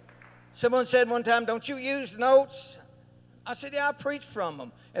 Someone said one time, don't you use notes? I said, yeah, I preach from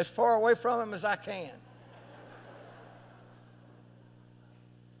them, as far away from them as I can.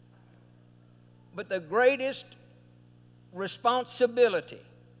 But the greatest responsibility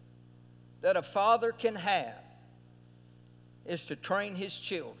that a father can have is to train his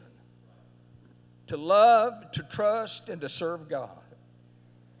children to love, to trust, and to serve God.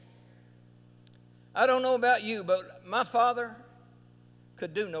 I don't know about you, but my father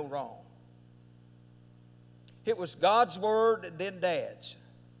could do no wrong. It was God's word and then Dad's.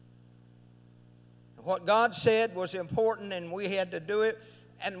 What God said was important and we had to do it,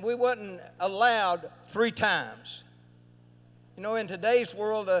 and we wasn't allowed 3 times. You know, in today's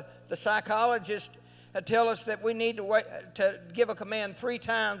world, the psychologists tell us that we need to wait to give a command 3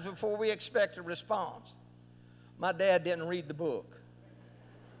 times before we expect a response. My dad didn't read the book.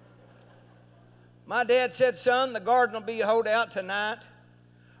 My dad said, son, the garden will be hoed out tonight,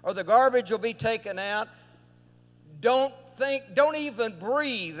 or the garbage will be taken out. Don't even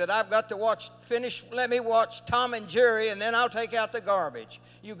breathe that I've got to let me watch Tom and Jerry, and then I'll take out the garbage.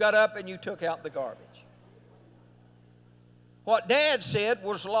 You got up and you took out the garbage. What Dad said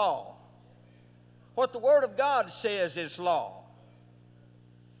was law. What the Word of God says is law.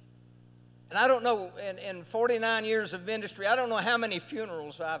 And I don't know, in 49 years of ministry, I don't know how many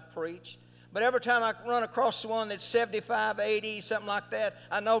funerals I've preached. But every time I run across one that's 75, 80, something like that,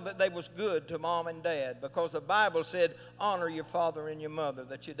 I know that they was good to mom and dad, because the Bible said, honor your father and your mother,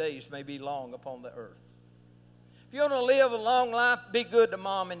 that your days may be long upon the earth. If you want to live a long life, be good to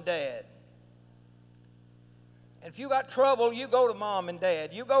mom and dad. And if you got trouble, you go to mom and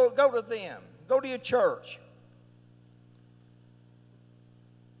dad. You go to them. Go to your church.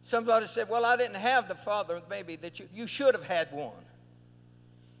 Somebody said, well, I didn't have the father maybe that you should have had one.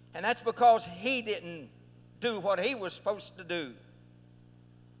 And that's because he didn't do what he was supposed to do.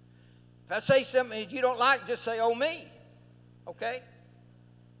 If I say something you don't like, just say, oh, me. Okay?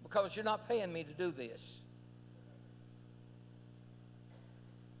 Because you're not paying me to do this.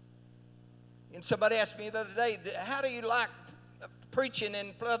 And somebody asked me the other day, how do you like preaching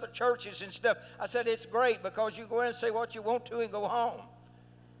in other churches and stuff? I said, it's great because you go in and say what you want to and go home.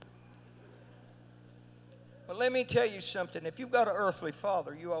 But let me tell you something. If you've got an earthly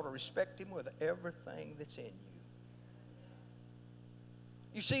father, you ought to respect him with everything that's in you.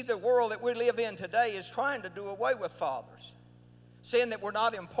 You see, the world that we live in today is trying to do away with fathers, saying that we're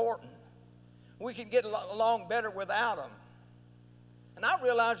not important. We can get along better without them. And I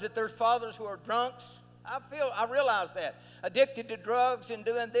realize that there's fathers who are drunks. I realize that. Addicted to drugs and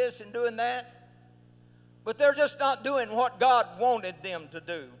doing this and doing that. But they're just not doing what God wanted them to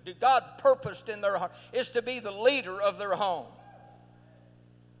do. God purposed in their heart is to be the leader of their home.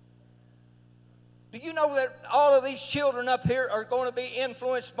 Do you know that all of these children up here are going to be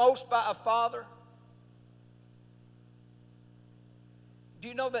influenced most by a father? Do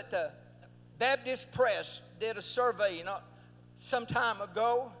you know that the Baptist Press did a survey some time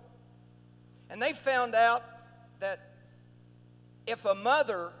ago? And they found out that if a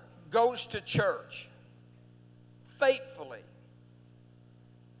mother goes to church faithfully,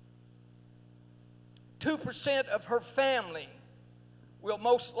 2% of her family will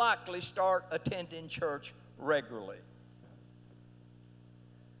most likely start attending church regularly.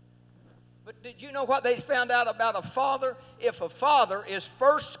 But did you know what they found out about a father? If a father is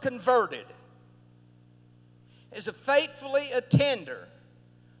first converted, is a faithfully attender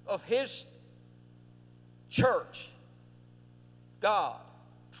of his church, God,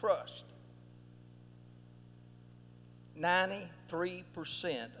 trust, 93%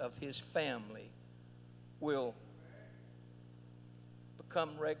 of his family will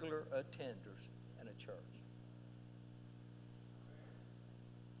become regular attenders in a church.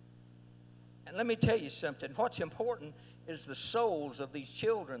 And let me tell you something. What's important is the souls of these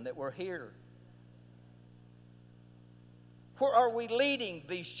children that were here. Where are we leading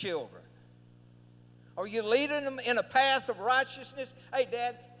these children? Are you leading them in a path of righteousness? Hey,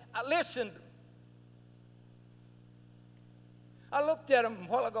 Dad, I listened. I looked at them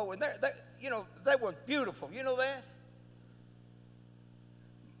a while ago, and they were beautiful. You know that?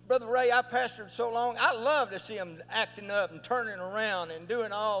 Brother Ray, I pastored so long. I love to see them acting up and turning around and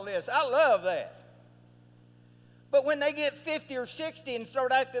doing all this. I love that. But when they get 50 or 60 and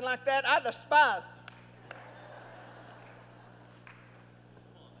start acting like that, I despise them.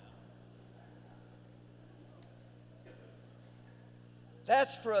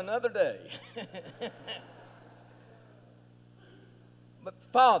 That's for another day. But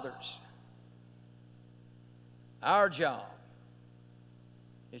fathers, our job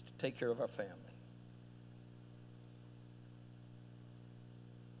is to take care of our family.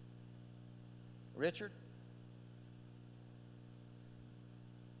 Richard,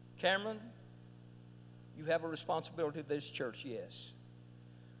 Cameron, you have a responsibility to this church, yes.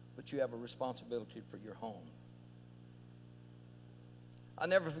 But you have a responsibility for your home. I'll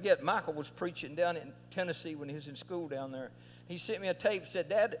never forget, Michael was preaching down in Tennessee when he was in school down there. He sent me a tape, said,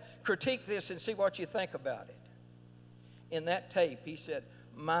 Dad, critique this and see what you think about it. In that tape, he said,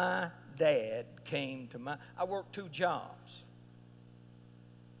 my dad came to I worked 2 jobs.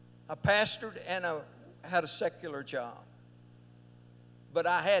 I pastored and I had a secular job. But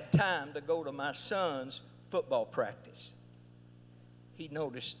I had time to go to my son's football practice. He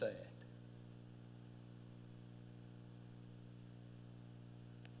noticed that.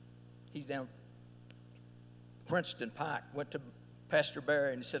 He's down Princeton Pike, went to Pastor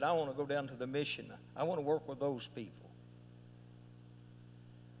Barry and said, I want to go down to the mission. I want to work with those people.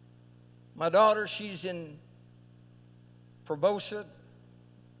 My daughter, she's in Formosa,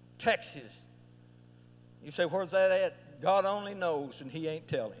 Texas. You say, where's that at? God only knows, and he ain't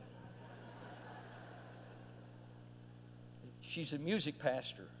telling. She's a music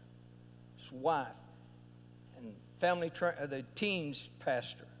pastor, his wife, and the teens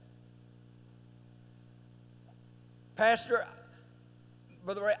pastor. Pastor,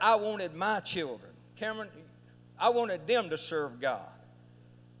 Brother Ray, I wanted my children. Cameron, I wanted them to serve God.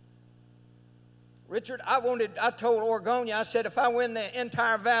 Richard, I told Oregonia, I said, if I win the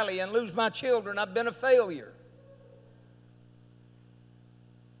entire valley and lose my children, I've been a failure.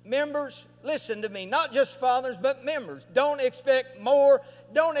 Members, listen to me, not just fathers, but members. Don't expect more.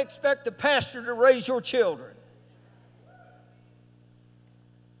 Don't expect the pastor to raise your children.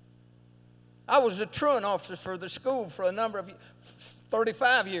 I was a truant officer for the school for a number of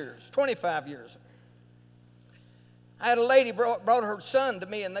 35 years, 25 years. I had a lady brought her son to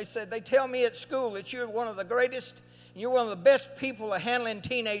me, and they tell me at school that you're one of the greatest, you're one of the best people at handling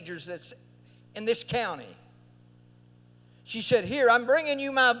teenagers that's in this county. She said, here, I'm bringing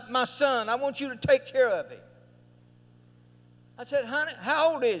you my son. I want you to take care of him. I said, honey,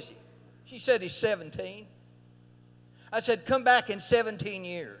 how old is he? She said, he's 17. I said, come back in 17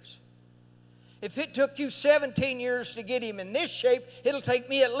 years. If it took you 17 years to get him in this shape, it'll take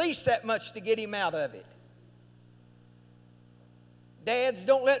me at least that much to get him out of it. Dads,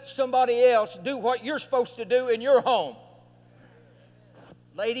 don't let somebody else do what you're supposed to do in your home.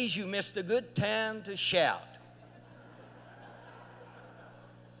 Ladies, you missed a good time to shout.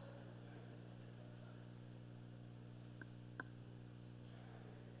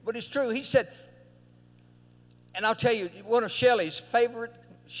 But it's true. He said, and I'll tell you, one of Shelley's favorite,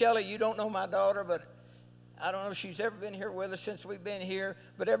 Shelley, you don't know my daughter, but I don't know if she's ever been here with us since we've been here.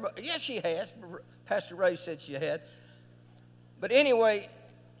 But yes, she has. Pastor Ray said she had. But anyway,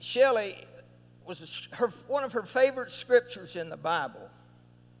 Shelley was one of her favorite scriptures in the Bible.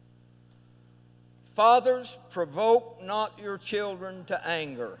 Fathers, provoke not your children to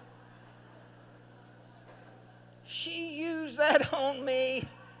anger. She used that on me.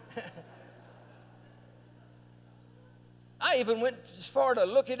 I even went as far to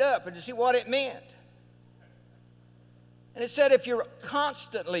look it up and to see what it meant. And it said if you're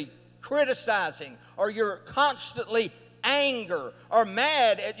constantly criticizing or you're constantly angry or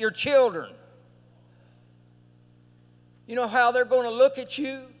mad at your children, you know how they're going to look at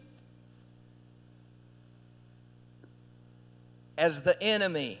you? As the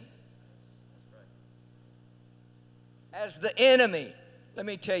enemy. As the enemy. Let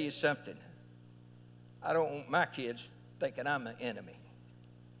me tell you something. I don't want my kids thinking I'm an enemy.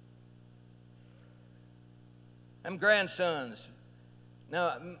 I'm grandsons.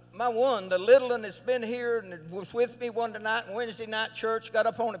 Now, my one, the little one that's been here and was with me Wednesday night church, got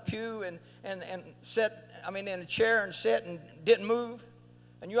up on a pew and sat, in a chair and sat and didn't move.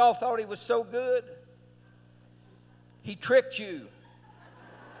 And you all thought he was so good. He tricked you.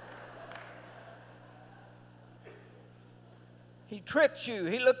 He tricked you.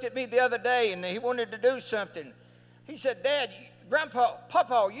 He looked at me the other day and he wanted to do something. He said, Dad,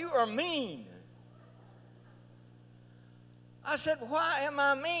 Papa, you are mean. I said, why am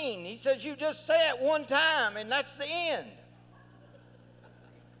I mean? He says, you just say it one time and that's the end.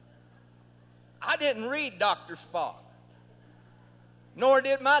 I didn't read Dr. Spock, nor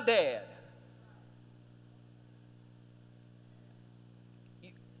did my dad.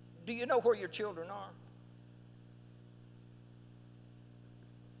 Do you know where your children are?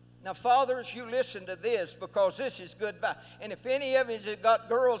 Now, fathers, you listen to this because this is good advice. And if any of you have got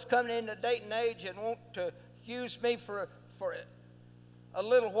girls coming into dating age and want to use me for a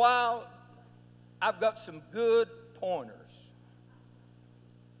little while, I've got some good pointers.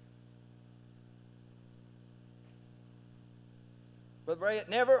 But Ray, it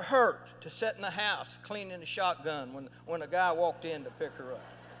never hurt to sit in the house cleaning a shotgun when a guy walked in to pick her up.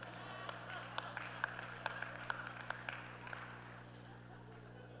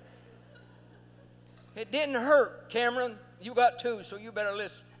 It didn't hurt, Cameron. You got two, so you better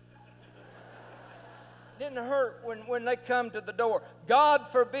listen. It didn't hurt when they come to the door. God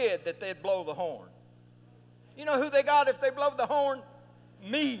forbid that they'd blow the horn. You know who they got if they blow the horn?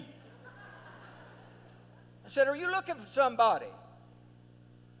 Me. I said, are you looking for somebody?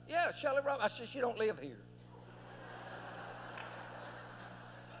 Yeah, Shelley Rob. I said, she don't live here.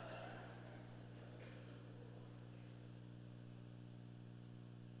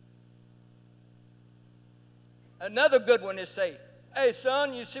 Another good one is say, hey,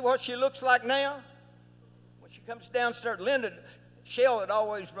 son, you see what she looks like now? When she comes downstairs, Shell had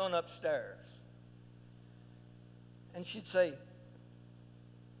always run upstairs. And she'd say,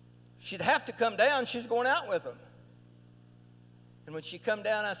 she'd have to come down. She's going out with him. And when she come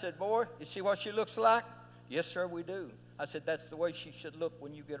down, I said, boy, you see what she looks like? Yes, sir, we do. I said, that's the way she should look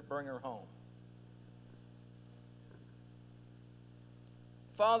when you bring her home.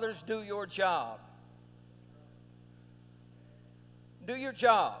 Fathers, do your job. Do your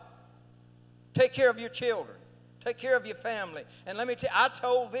job. Take care of your children. Take care of your family. And let me tell you, I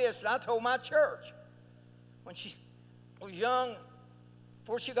told this, and I told my church when she was young,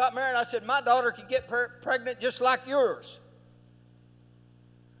 before she got married, I said, my daughter can get pregnant just like yours.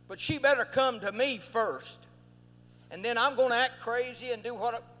 But she better come to me first. And then I'm going to act crazy and do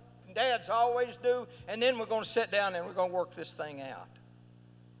what dads always do. And then we're going to sit down and we're going to work this thing out.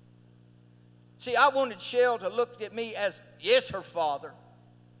 See, I wanted Shell to look at me as, yes, her father.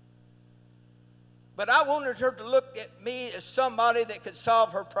 But I wanted her to look at me as somebody that could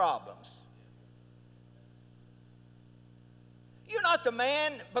solve her problems. You're not the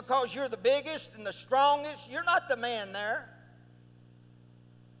man because you're the biggest and the strongest. You're not the man there.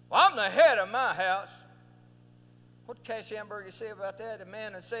 Well, I'm the head of my house. What did Cassie Amberger say about that? A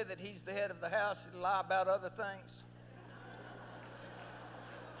man would say that he's the head of the house and lie about other things.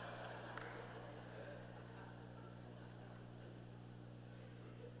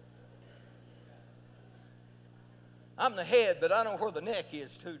 I'm the head, but I know where the neck is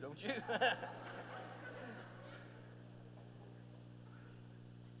too, don't you?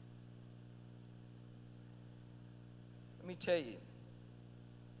 Let me tell you,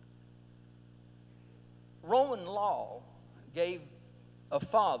 Roman law gave a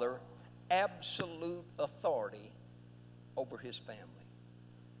father absolute authority over his family.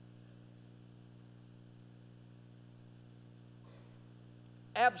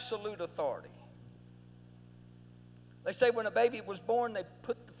 Absolute authority. They say when a baby was born, they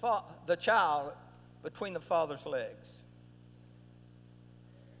put the child between the father's legs.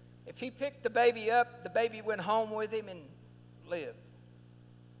 If he picked the baby up, the baby went home with him and lived.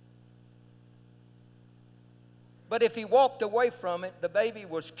 But if he walked away from it, the baby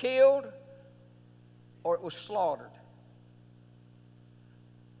was killed or it was slaughtered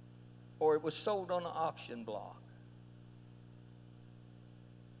or it was sold on an auction block.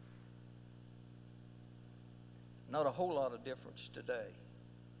 Not a whole lot of difference today.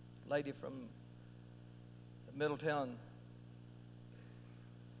 A lady from the Middletown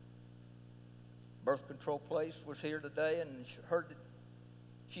birth control place was here today and heard that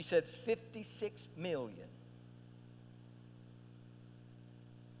she said 56 million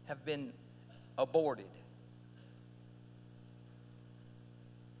have been aborted.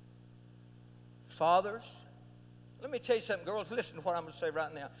 Fathers, let me tell you something, girls, listen to what I'm going to say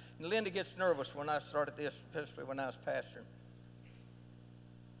right now. And Linda gets nervous when I started this, especially when I was pastoring.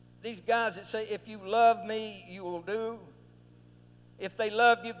 These guys that say, if you love me, you will do. If they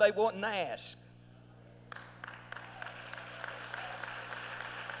love you, they wouldn't ask.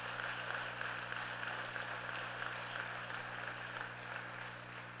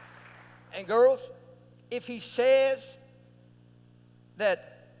 And girls, if he says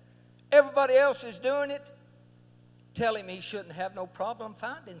that everybody else is doing it, tell him he shouldn't have no problem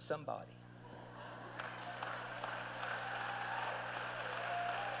finding somebody.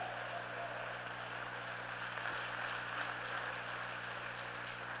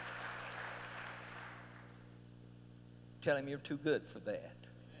 Tell him you're too good for that.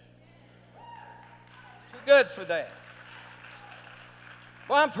 Too good for that.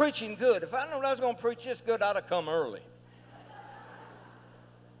 Well, I'm preaching good. If I knew I was going to preach this good, I'd have come early.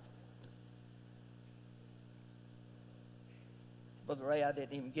 Brother Ray, I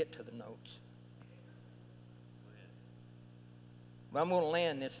didn't even get to the notes. But I'm going to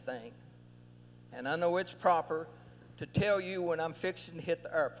land this thing. And I know it's proper to tell you when I'm fixing to hit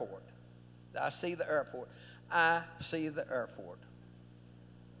the airport. I see the airport. I see the airport.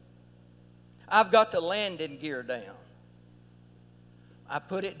 I've got the landing gear down. I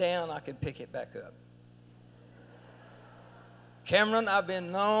put it down, I can pick it back up. Cameron, I've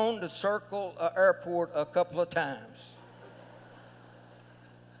been known to circle an airport a couple of times.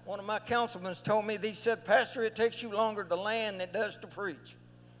 One of my councilmen told me, he said, Pastor, it takes you longer to land than it does to preach.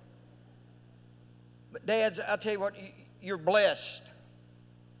 But dads, I'll tell you what, you're blessed.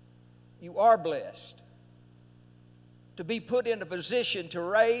 You are blessed to be put in a position to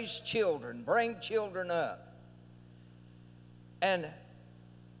raise children, bring children up. And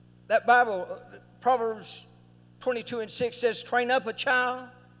that Bible, Proverbs 22:6 says, train up a child.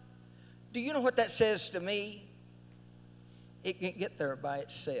 Do you know what that says to me? It can't get there by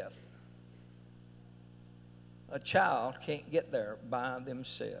itself. A child can't get there by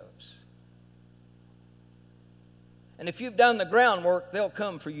themselves. And if you've done the groundwork, they'll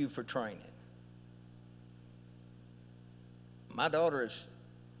come for you for training. My daughter is,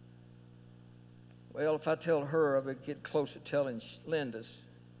 well, if I tell her, I would get close to telling Linda's.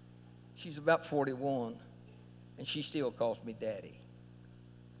 She's about 41, and she still calls me Daddy.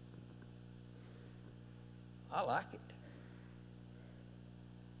 I like it.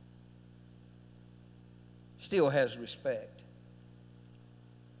 still has respect.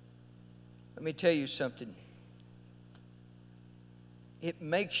 Let me tell you something. It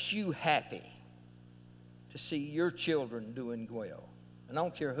makes you happy to see your children doing well. And I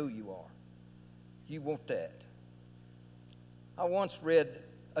don't care who you are. You want that. I once read,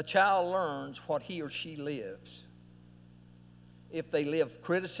 a child learns what he or she lives. If they live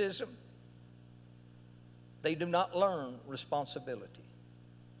criticism, they do not learn responsibility.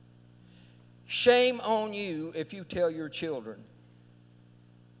 Shame on you if you tell your children,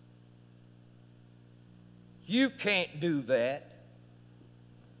 you can't do that.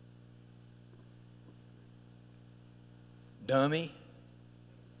 Dummy.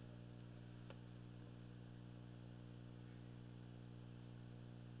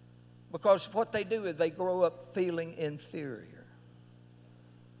 Because what they do is they grow up feeling inferior.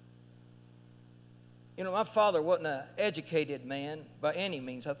 You know, my father wasn't an educated man by any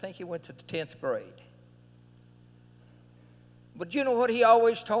means. I think he went to the 10th grade. But you know what he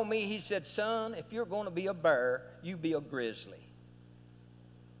always told me? He said, son, if you're going to be a bear, you be a grizzly.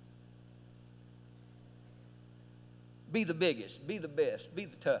 Be the biggest, be the best, be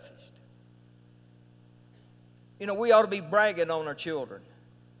the toughest. You know, we ought to be bragging on our children.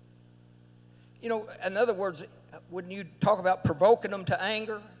 You know, in other words, when you talk about provoking them to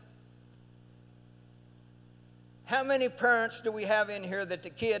anger, how many parents do we have in here that the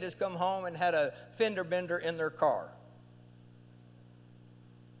kid has come home and had a fender bender in their car?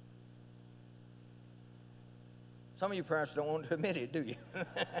 Some of you parents don't want to admit it, do you?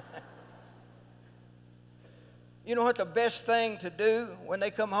 You know what the best thing to do when they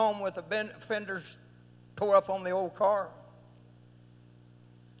come home with the fenders tore up on the old car?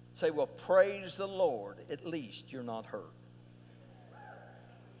 Say, well, praise the Lord, at least you're not hurt.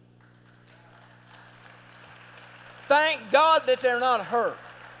 Thank God that they're not hurt.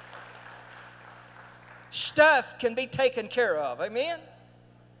 Stuff can be taken care of, amen?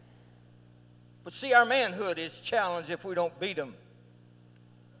 But see, our manhood is challenged if we don't beat them.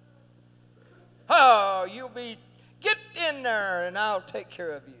 Oh, get in there and I'll take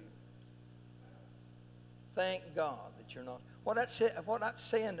care of you. Thank God that you're not. What that's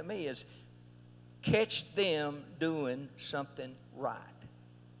saying to me is catch them doing something right.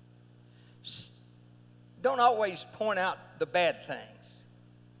 Don't always point out the bad things.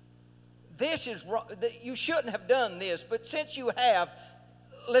 This is wrong. You shouldn't have done this, but since you have,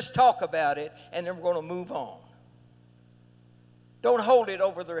 let's talk about it, and then we're going to move on. Don't hold it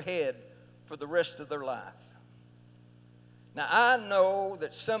over their head for the rest of their life. Now, I know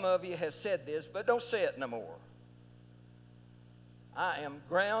that some of you have said this, but don't say it no more. I am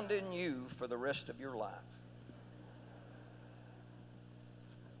grounding you for the rest of your life.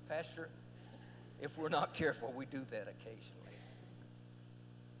 Pastor, if we're not careful, we do that occasionally.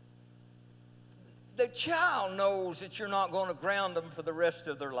 The child knows that you're not going to ground them for the rest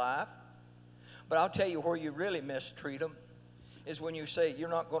of their life. But I'll tell you where you really mistreat them is when you say you're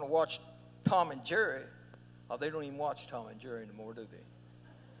not going to watch Tom and Jerry. Oh, they don't even watch Tom and Jerry anymore, do they?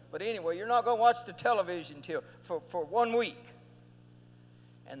 But anyway, you're not going to watch the television for 1 week.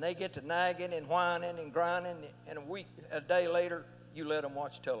 And they get to nagging and whining and grinding, and a day later, you let them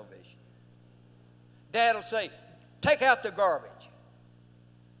watch television. Dad will say, take out the garbage.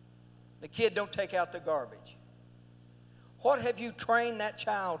 The kid don't take out the garbage. What have you trained that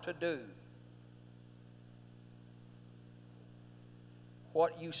child to do?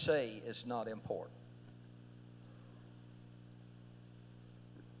 What you say is not important.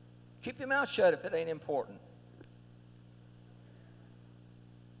 Keep your mouth shut if it ain't important.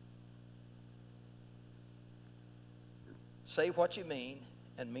 Say what you mean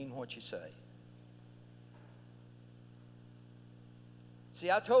and mean what you say. See,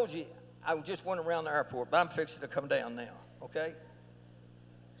 I told you I just went around the airport, but I'm fixing to come down now, okay?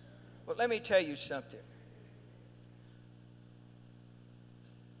 But let me tell you something.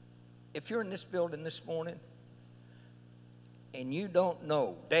 If you're in this building this morning and you don't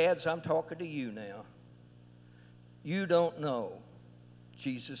know, dads, I'm talking to you now, you don't know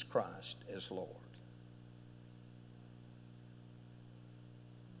Jesus Christ as Lord.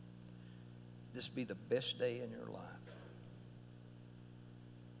 This be the best day in your life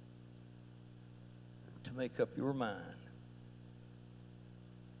to make up your mind.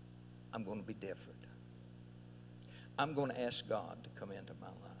 I'm going to be different. I'm going to ask God to come into my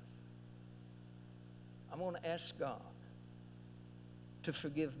life. I'm going to ask God to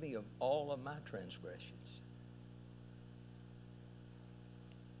forgive me of all of my transgressions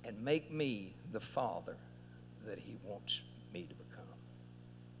and make me the father that He wants me to become.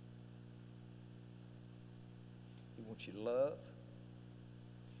 He wants you to love.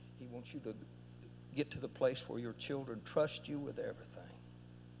 He wants you to get to the place where your children trust you with everything.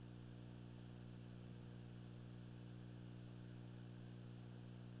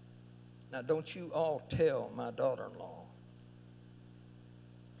 Now, don't you all tell my daughter-in-law,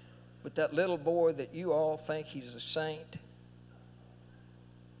 but that little boy that you all think he's a saint,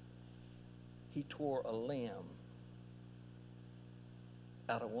 he tore a limb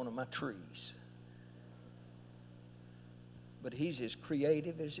out of one of my trees. But he's as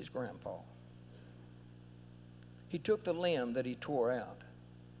creative as his grandpa. He took the limb that he tore out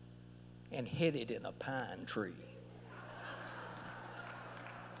and hid it in a pine tree.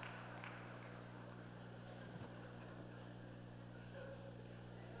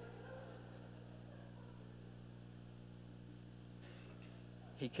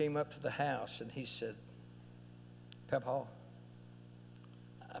 He came up to the house and he said, Papa,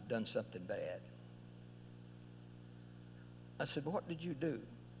 I've done something bad. I said, what did you do?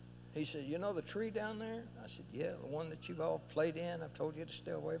 He said, you know the tree down there? I said, yeah, the one that you've all played in, I've told you to stay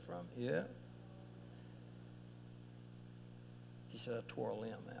away from? Yeah. He said, I tore a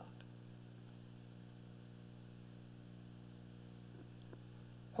limb out.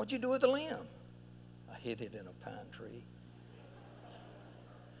 What'd you do with the limb? I hid it in a pine tree.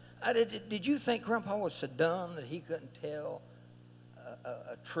 Did you think Grandpa was so dumb that he couldn't tell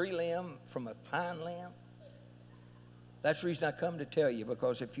a tree limb from a pine limb? That's the reason I come to tell you,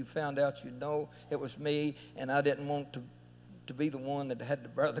 because if you found out, you'd know it was me, and I didn't want to be the one that had to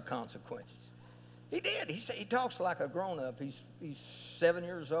bear the consequences. He did. He talks like a grown-up. He's 7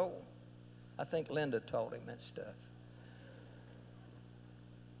 years old. I think Linda taught him that stuff.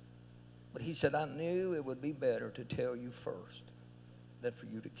 But he said, I knew it would be better to tell you first than for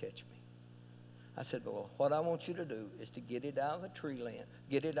you to catch me. I said, well, what I want you to do is to get it out of the tree limb,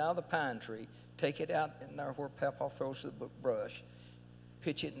 get it out of the pine tree, take it out in there where Papa throws the brush,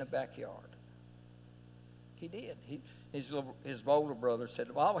 pitch it in the backyard. He did. His older brother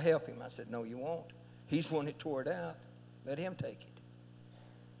said, well, I'll help him. I said, no, you won't. He's the one that tore it out. Let him take it.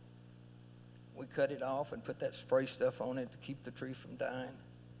 We cut it off and put that spray stuff on it to keep the tree from dying.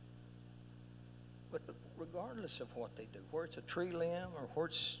 But regardless of what they do, where it's a tree limb or where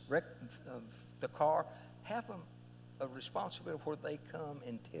it's the car, have them a responsibility where they come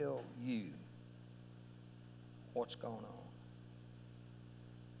and tell you what's going on.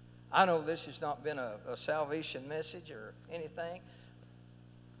 I know this has not been a salvation message or anything,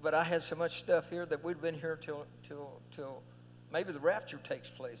 but I had so much stuff here that we'd been here till maybe the rapture takes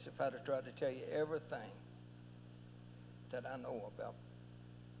place if I'd have tried to tell you everything that I know about.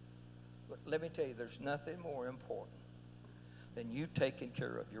 But let me tell you, there's nothing more important than you taking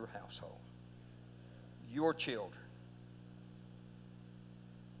care of your household, your children.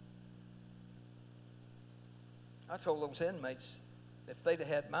 I told those inmates, if they'd have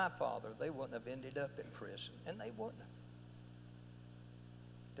had my father, they wouldn't have ended up in prison, and they wouldn't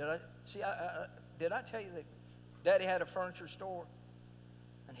have. Did I tell you that Daddy had a furniture store?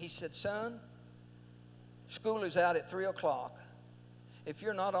 And he said, son, school is out at 3 o'clock. If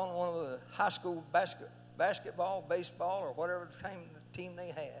you're not on one of the high school basketball, baseball, or whatever team they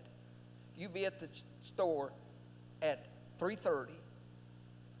had, you be at the store at 3:30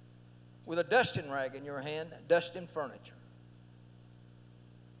 with a dusting rag in your hand, dusting furniture.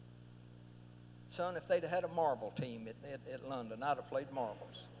 Son, if they'd had a marble team at London, I'd have played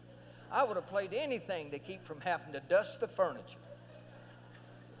marbles. I would have played anything to keep from having to dust the furniture.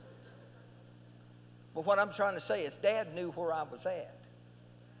 But what I'm trying to say is Dad knew where I was at.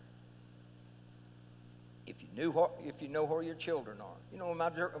 If you know where your children are. You know, when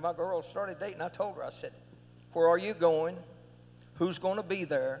my girl started dating, I told her, I said, where are you going? Who's going to be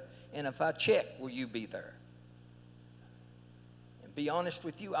there? And if I check, will you be there? And be honest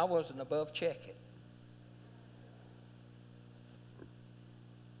with you, I wasn't above checking.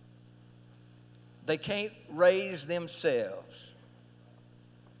 They can't raise themselves.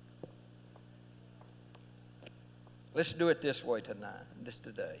 Let's do it this way tonight,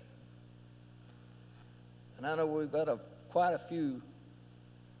 today. And I know we've got quite a few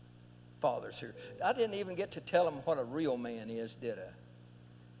fathers here. I didn't even get to tell them what a real man is, did I?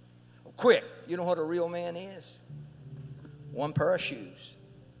 Quick, you know what a real man is? One pair of shoes,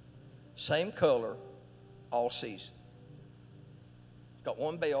 same color, all season. Got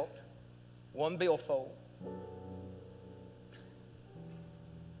one belt, one billfold.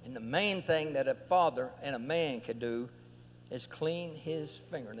 And the main thing that a father and a man can do is clean his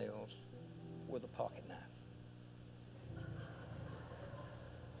fingernails with a pocket knife.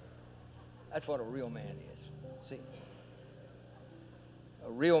 That's what a real man is. See? A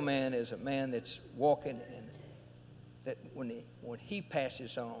real man is a man that's walking and that when he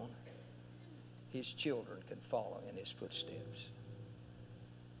passes on, his children can follow in his footsteps.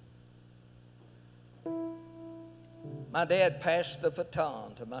 My dad passed the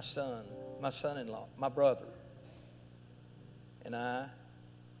baton to my son-in-law, my brother, and I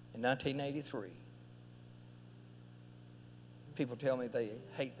in 1983. People tell me they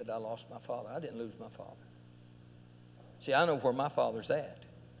hate that I lost my father. I didn't lose my father. See, I know where my father's at.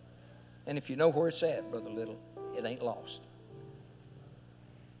 And if you know where it's at, Brother Little, it ain't lost.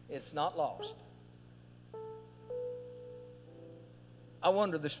 It's not lost. I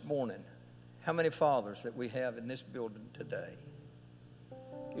wonder this morning how many fathers that we have in this building today.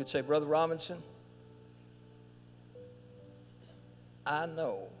 You'd say, Brother Robinson, I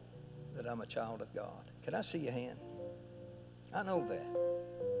know that I'm a child of God. Can I see your hand? I know that.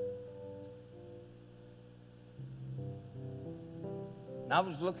 And I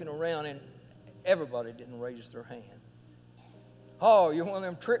was looking around and everybody didn't raise their hand. Oh, you're one of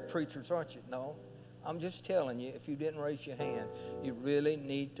them trick preachers, aren't you? No. I'm just telling you, if you didn't raise your hand, you really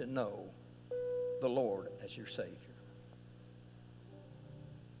need to know the Lord as your Savior.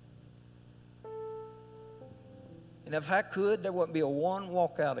 And if I could, there wouldn't be a one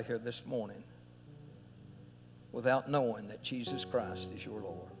walk out of here this morning without knowing that Jesus Christ is your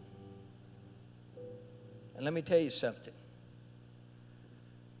Lord. And let me tell you something.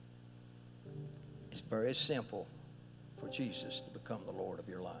 It's very simple for Jesus to become the Lord of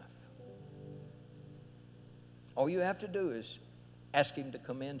your life. All you have to do is ask Him to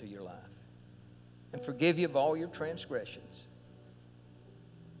come into your life and forgive you of all your transgressions.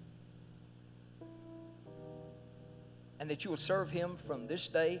 And that you will serve Him from this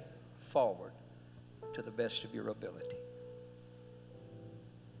day forward to the best of your ability.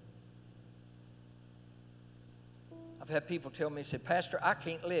 I've had people tell me, say, Pastor, I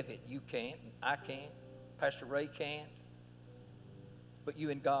can't live it. You can't. I can't. Pastor Ray can't. But you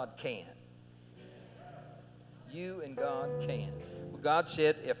and God can. You and God can. Well, God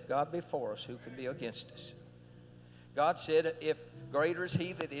said, if God be for us, who can be against us? God said, if greater is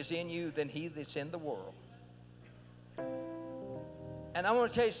He that is in you than he that's in the world. And I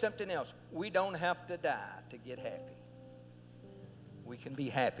want to tell you something else. We don't have to die to get happy. We can be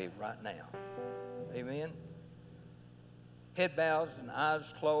happy right now. Amen? Head bows and eyes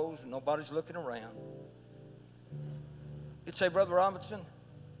closed and nobody's looking around. You'd say, Brother Robinson,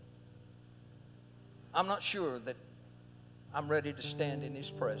 I'm not sure that I'm ready to stand in His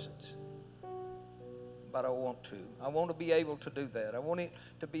presence. But I want to. I want to be able to do that. I want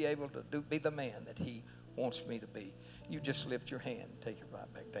to be able to be the man that He wants me to be. You just lift your hand and take it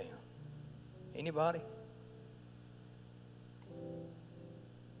right back down. Anybody?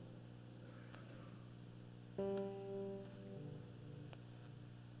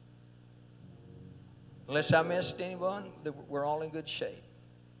 Unless I missed anyone, we're all in good shape.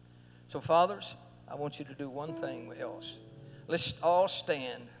 So, fathers, I want you to do one thing else. Let's all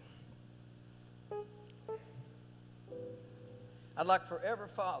stand. I'd like for every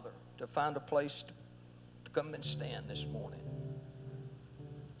father to find a place to come and stand this morning.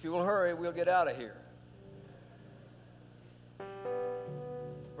 If you will hurry, we'll get out of here.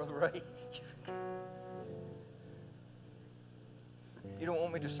 Brother Ray, you don't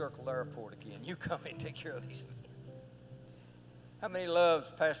want me to circle the airport again. You come and take care of these men. How many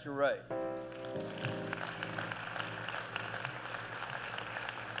loves Pastor Ray?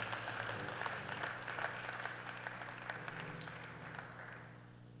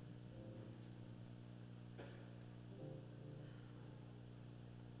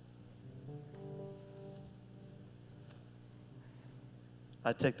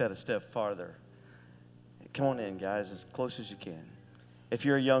 I take that a step farther. Come on in, guys, as close as you can. If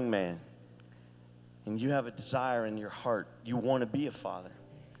you're a young man and you have a desire in your heart, you want to be a father.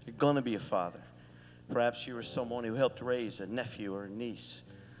 You're going to be a father. Perhaps you were someone who helped raise a nephew or a niece,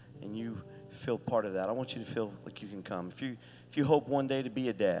 and you feel part of that. I want you to feel like you can come. If you hope one day to be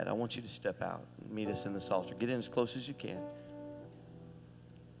a dad, I want you to step out and meet us in this altar. Get in as close as you can.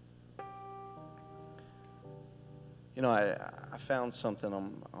 You know, I found something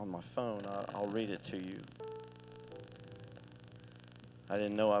on my phone. I'll read it to you. I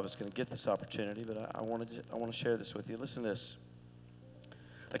didn't know I was going to get this opportunity, but I want to share this with you. Listen to this.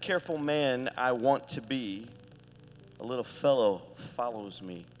 A careful man I want to be, a little fellow follows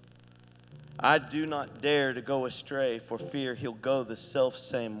me. I do not dare to go astray for fear he'll go the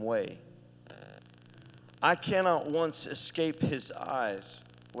self-same way. I cannot once escape his eyes.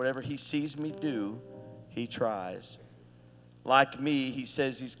 Whatever he sees me do, he tries. Like me, he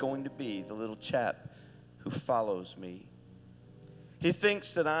says he's going to be the little chap who follows me. He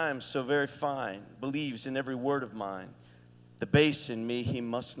thinks that I am so very fine, believes in every word of mine. The bass in me he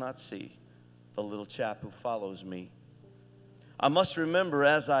must not see. the little chap who follows me. I must remember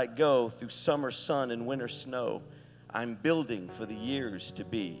as I go through summer sun and winter snow, I'm building for the years to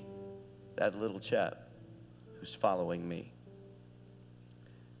be that little chap who's following me.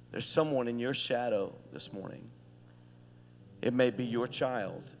 There's someone in your shadow this morning. It may be your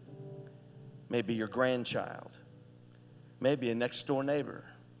child, maybe your grandchild, maybe a next door neighbor,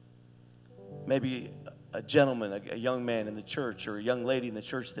 maybe a gentleman, a young man in the church, or a young lady in the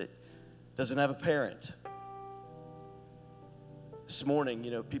church that doesn't have a parent. This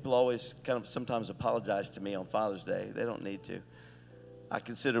morning, people always kind of sometimes apologize to me on Father's Day. They don't need to. I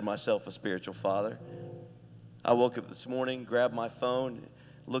consider myself a spiritual father. I woke up this morning, grabbed my phone,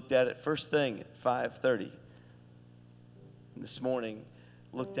 looked at it first thing at 5:30. This morning,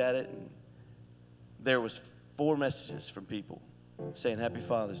 looked at it, and there was 4 messages from people saying, Happy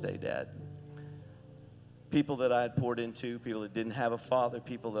Father's Day, Dad. People that I had poured into, people that didn't have a father,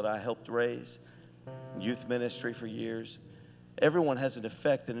 people that I helped raise, youth ministry for years. Everyone has an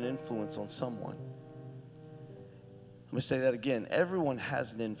effect and an influence on someone. I'm going to say that again. Everyone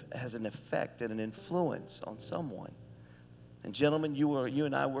has an effect and an influence on someone. And gentlemen, you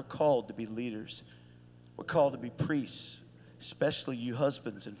and I, we're called to be leaders. We're called to be priests, especially you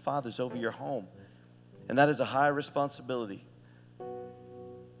husbands and fathers over your home. And that is a high responsibility.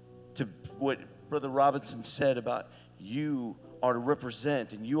 To what Brother Robinson said about you are to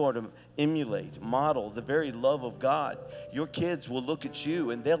represent and you are to emulate, model the very love of God. Your kids will look at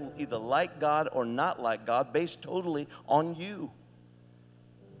you and they'll either like God or not like God based totally on you.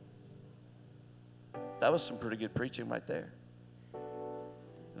 That was some pretty good preaching right there.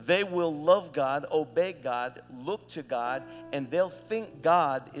 They will love God, obey God, look to God, and they'll think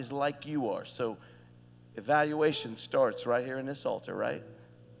God is like you are. So evaluation starts right here in this altar, right?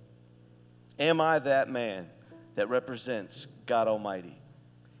 Am I that man that represents God Almighty?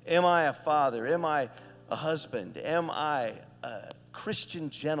 Am I a father? Am I a husband? Am I a Christian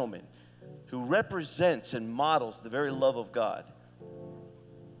gentleman who represents and models the very love of God?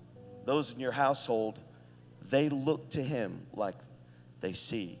 Those in your household, they look to Him like they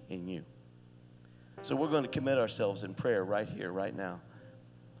see in you. So we're going to commit ourselves in prayer right here, right now.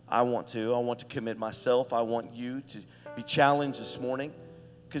 I want to commit myself. I want you to be challenged this morning,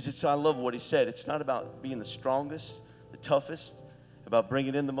 because I love what he said. It's not about being the strongest, the toughest, about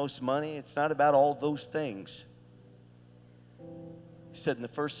bringing in the most money. It's not about all those things. He said in the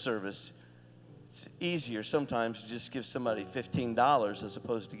first service, it's easier sometimes to just give somebody $15 as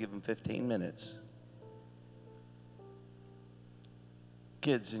opposed to give them 15 minutes.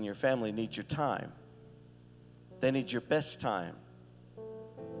 Kids in your family need your time. They need your best time.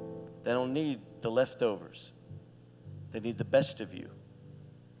 They don't need the leftovers. They need the best of you.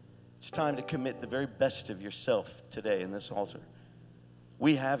 It's time to commit the very best of yourself today in this altar.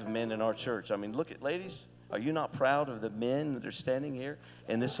 We have men in our church. I mean, look at ladies. Are you not proud of the men that are standing here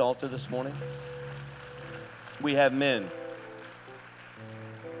in this altar this morning? We have men.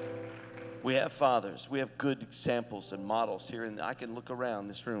 We have fathers. We have good examples and models here. And I can look around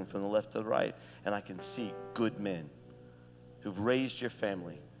this room from the left to the right, and I can see good men who've raised your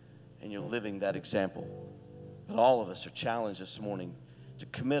family, and you're living that example. But all of us are challenged this morning to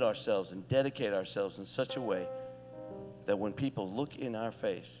commit ourselves and dedicate ourselves in such a way that when people look in our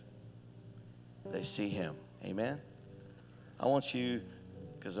face, they see Him. Amen? I want you,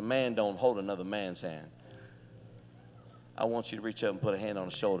 because a man don't hold another man's hand, I want you to reach up and put a hand on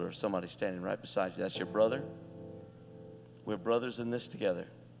the shoulder of somebody standing right beside you. That's your brother. We're brothers in this together.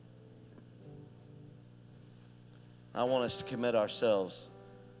 I want us to commit ourselves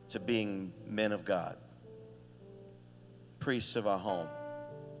to being men of God, priests of our home,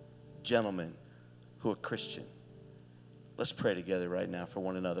 gentlemen who are Christian. Let's pray together right now for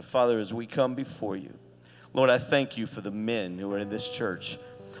one another. Father, as we come before you, Lord, I thank you for the men who are in this church.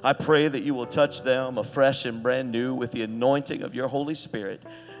 I pray that you will touch them afresh and brand new with the anointing of your Holy Spirit.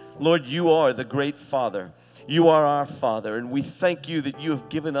 Lord, you are the great Father. You are our Father, and we thank you that you have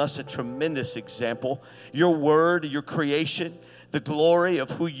given us a tremendous example. Your word, your creation, the glory of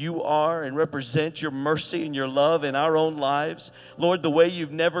who you are and represent your mercy and your love in our own lives. Lord, the way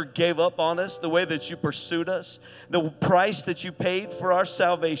you've never gave up on us, the way that you pursued us, the price that you paid for our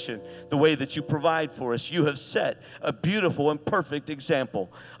salvation, the way that you provide for us. You have set a beautiful and perfect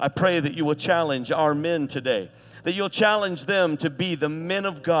example. I pray that you will challenge our men today, that you'll challenge them to be the men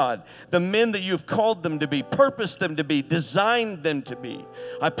of God, the men that you've called them to be, purposed them to be, designed them to be.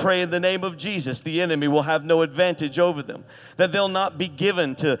 I pray in the name of Jesus, the enemy will have no advantage over them, that they'll not be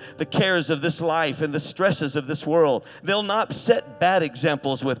given to the cares of this life and the stresses of this world. They'll not set bad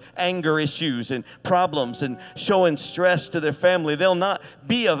examples with anger issues and problems and showing stress to their family. They'll not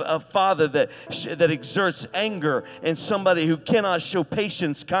be a father that exerts anger and somebody who cannot show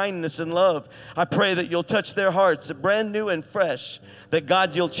patience, kindness, and love. I pray that you'll touch their hearts brand new and fresh, that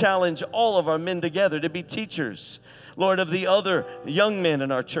God, you'll challenge all of our men together to be teachers, Lord, of the other young men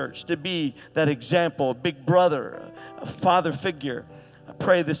in our church, to be that example, a big brother, a father figure. I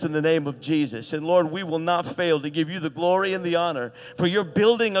pray this in the name of Jesus. And Lord, we will not fail to give you the glory and the honor, for you're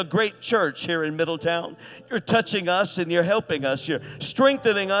building a great church here in Middletown. You're touching us and you're helping us. You're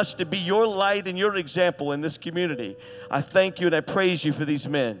strengthening us to be your light and your example in this community. I thank you and I praise you for these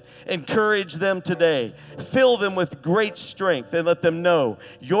men. Encourage them today. Fill them with great strength and let them know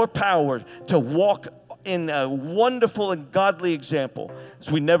your power to walk in a wonderful and godly example,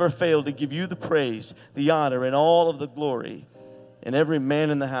 as we never fail to give you the praise, the honor, and all of the glory. And every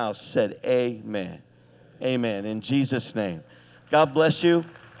man in the house said, amen. Amen. In Jesus' name. God bless you.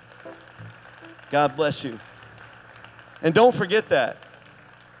 God bless you. And don't forget that.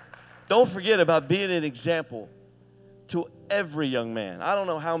 Don't forget about being an example to every young man. I don't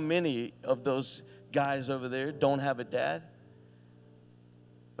know how many of those guys over there don't have a dad.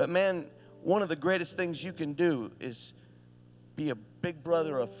 But man, one of the greatest things you can do is be a big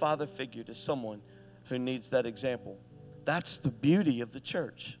brother or a father figure to someone who needs that example. That's the beauty of the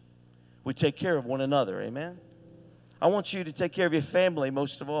church. We take care of one another, amen? I want you to take care of your family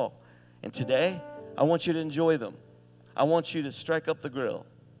most of all. And today, I want you to enjoy them. I want you to strike up the grill,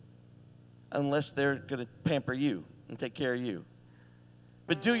 unless they're going to pamper you and take care of you.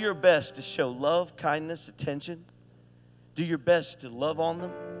 But do your best to show love, kindness, attention. Do your best to love on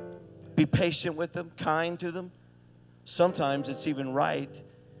them. Be patient with them, kind to them. Sometimes it's even right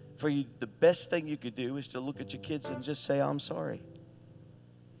for you. The best thing you could do is to look at your kids and just say, I'm sorry.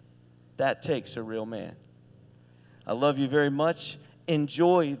 That takes a real man. I love you very much.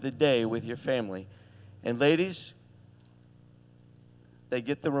 Enjoy the day with your family. And ladies, they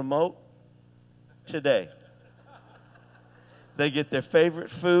get the remote today. They get their favorite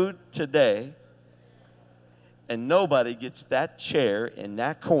food today. And nobody gets that chair in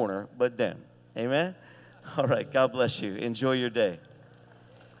that corner but them. Amen? All right, God bless you. Enjoy your day.